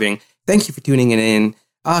subscribing. Thank you for tuning in.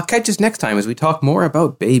 Catch us next time as we talk more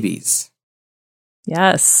about babies.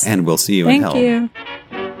 Yes. And we'll see you in hell. Thank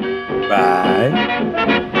you.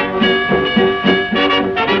 Bye.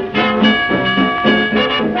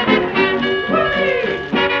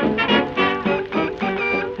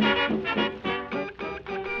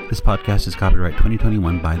 This podcast is copyright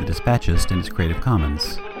 2021 by The Dispatchist and is Creative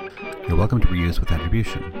Commons. You're welcome to reuse with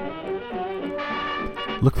attribution.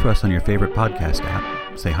 Look for us on your favorite podcast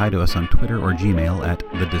app. Say hi to us on Twitter or Gmail at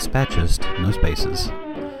The Dispatchist, no spaces.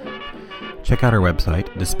 Check out our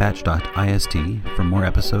website, dispatch.ist, for more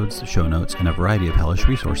episodes, show notes, and a variety of hellish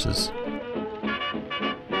resources.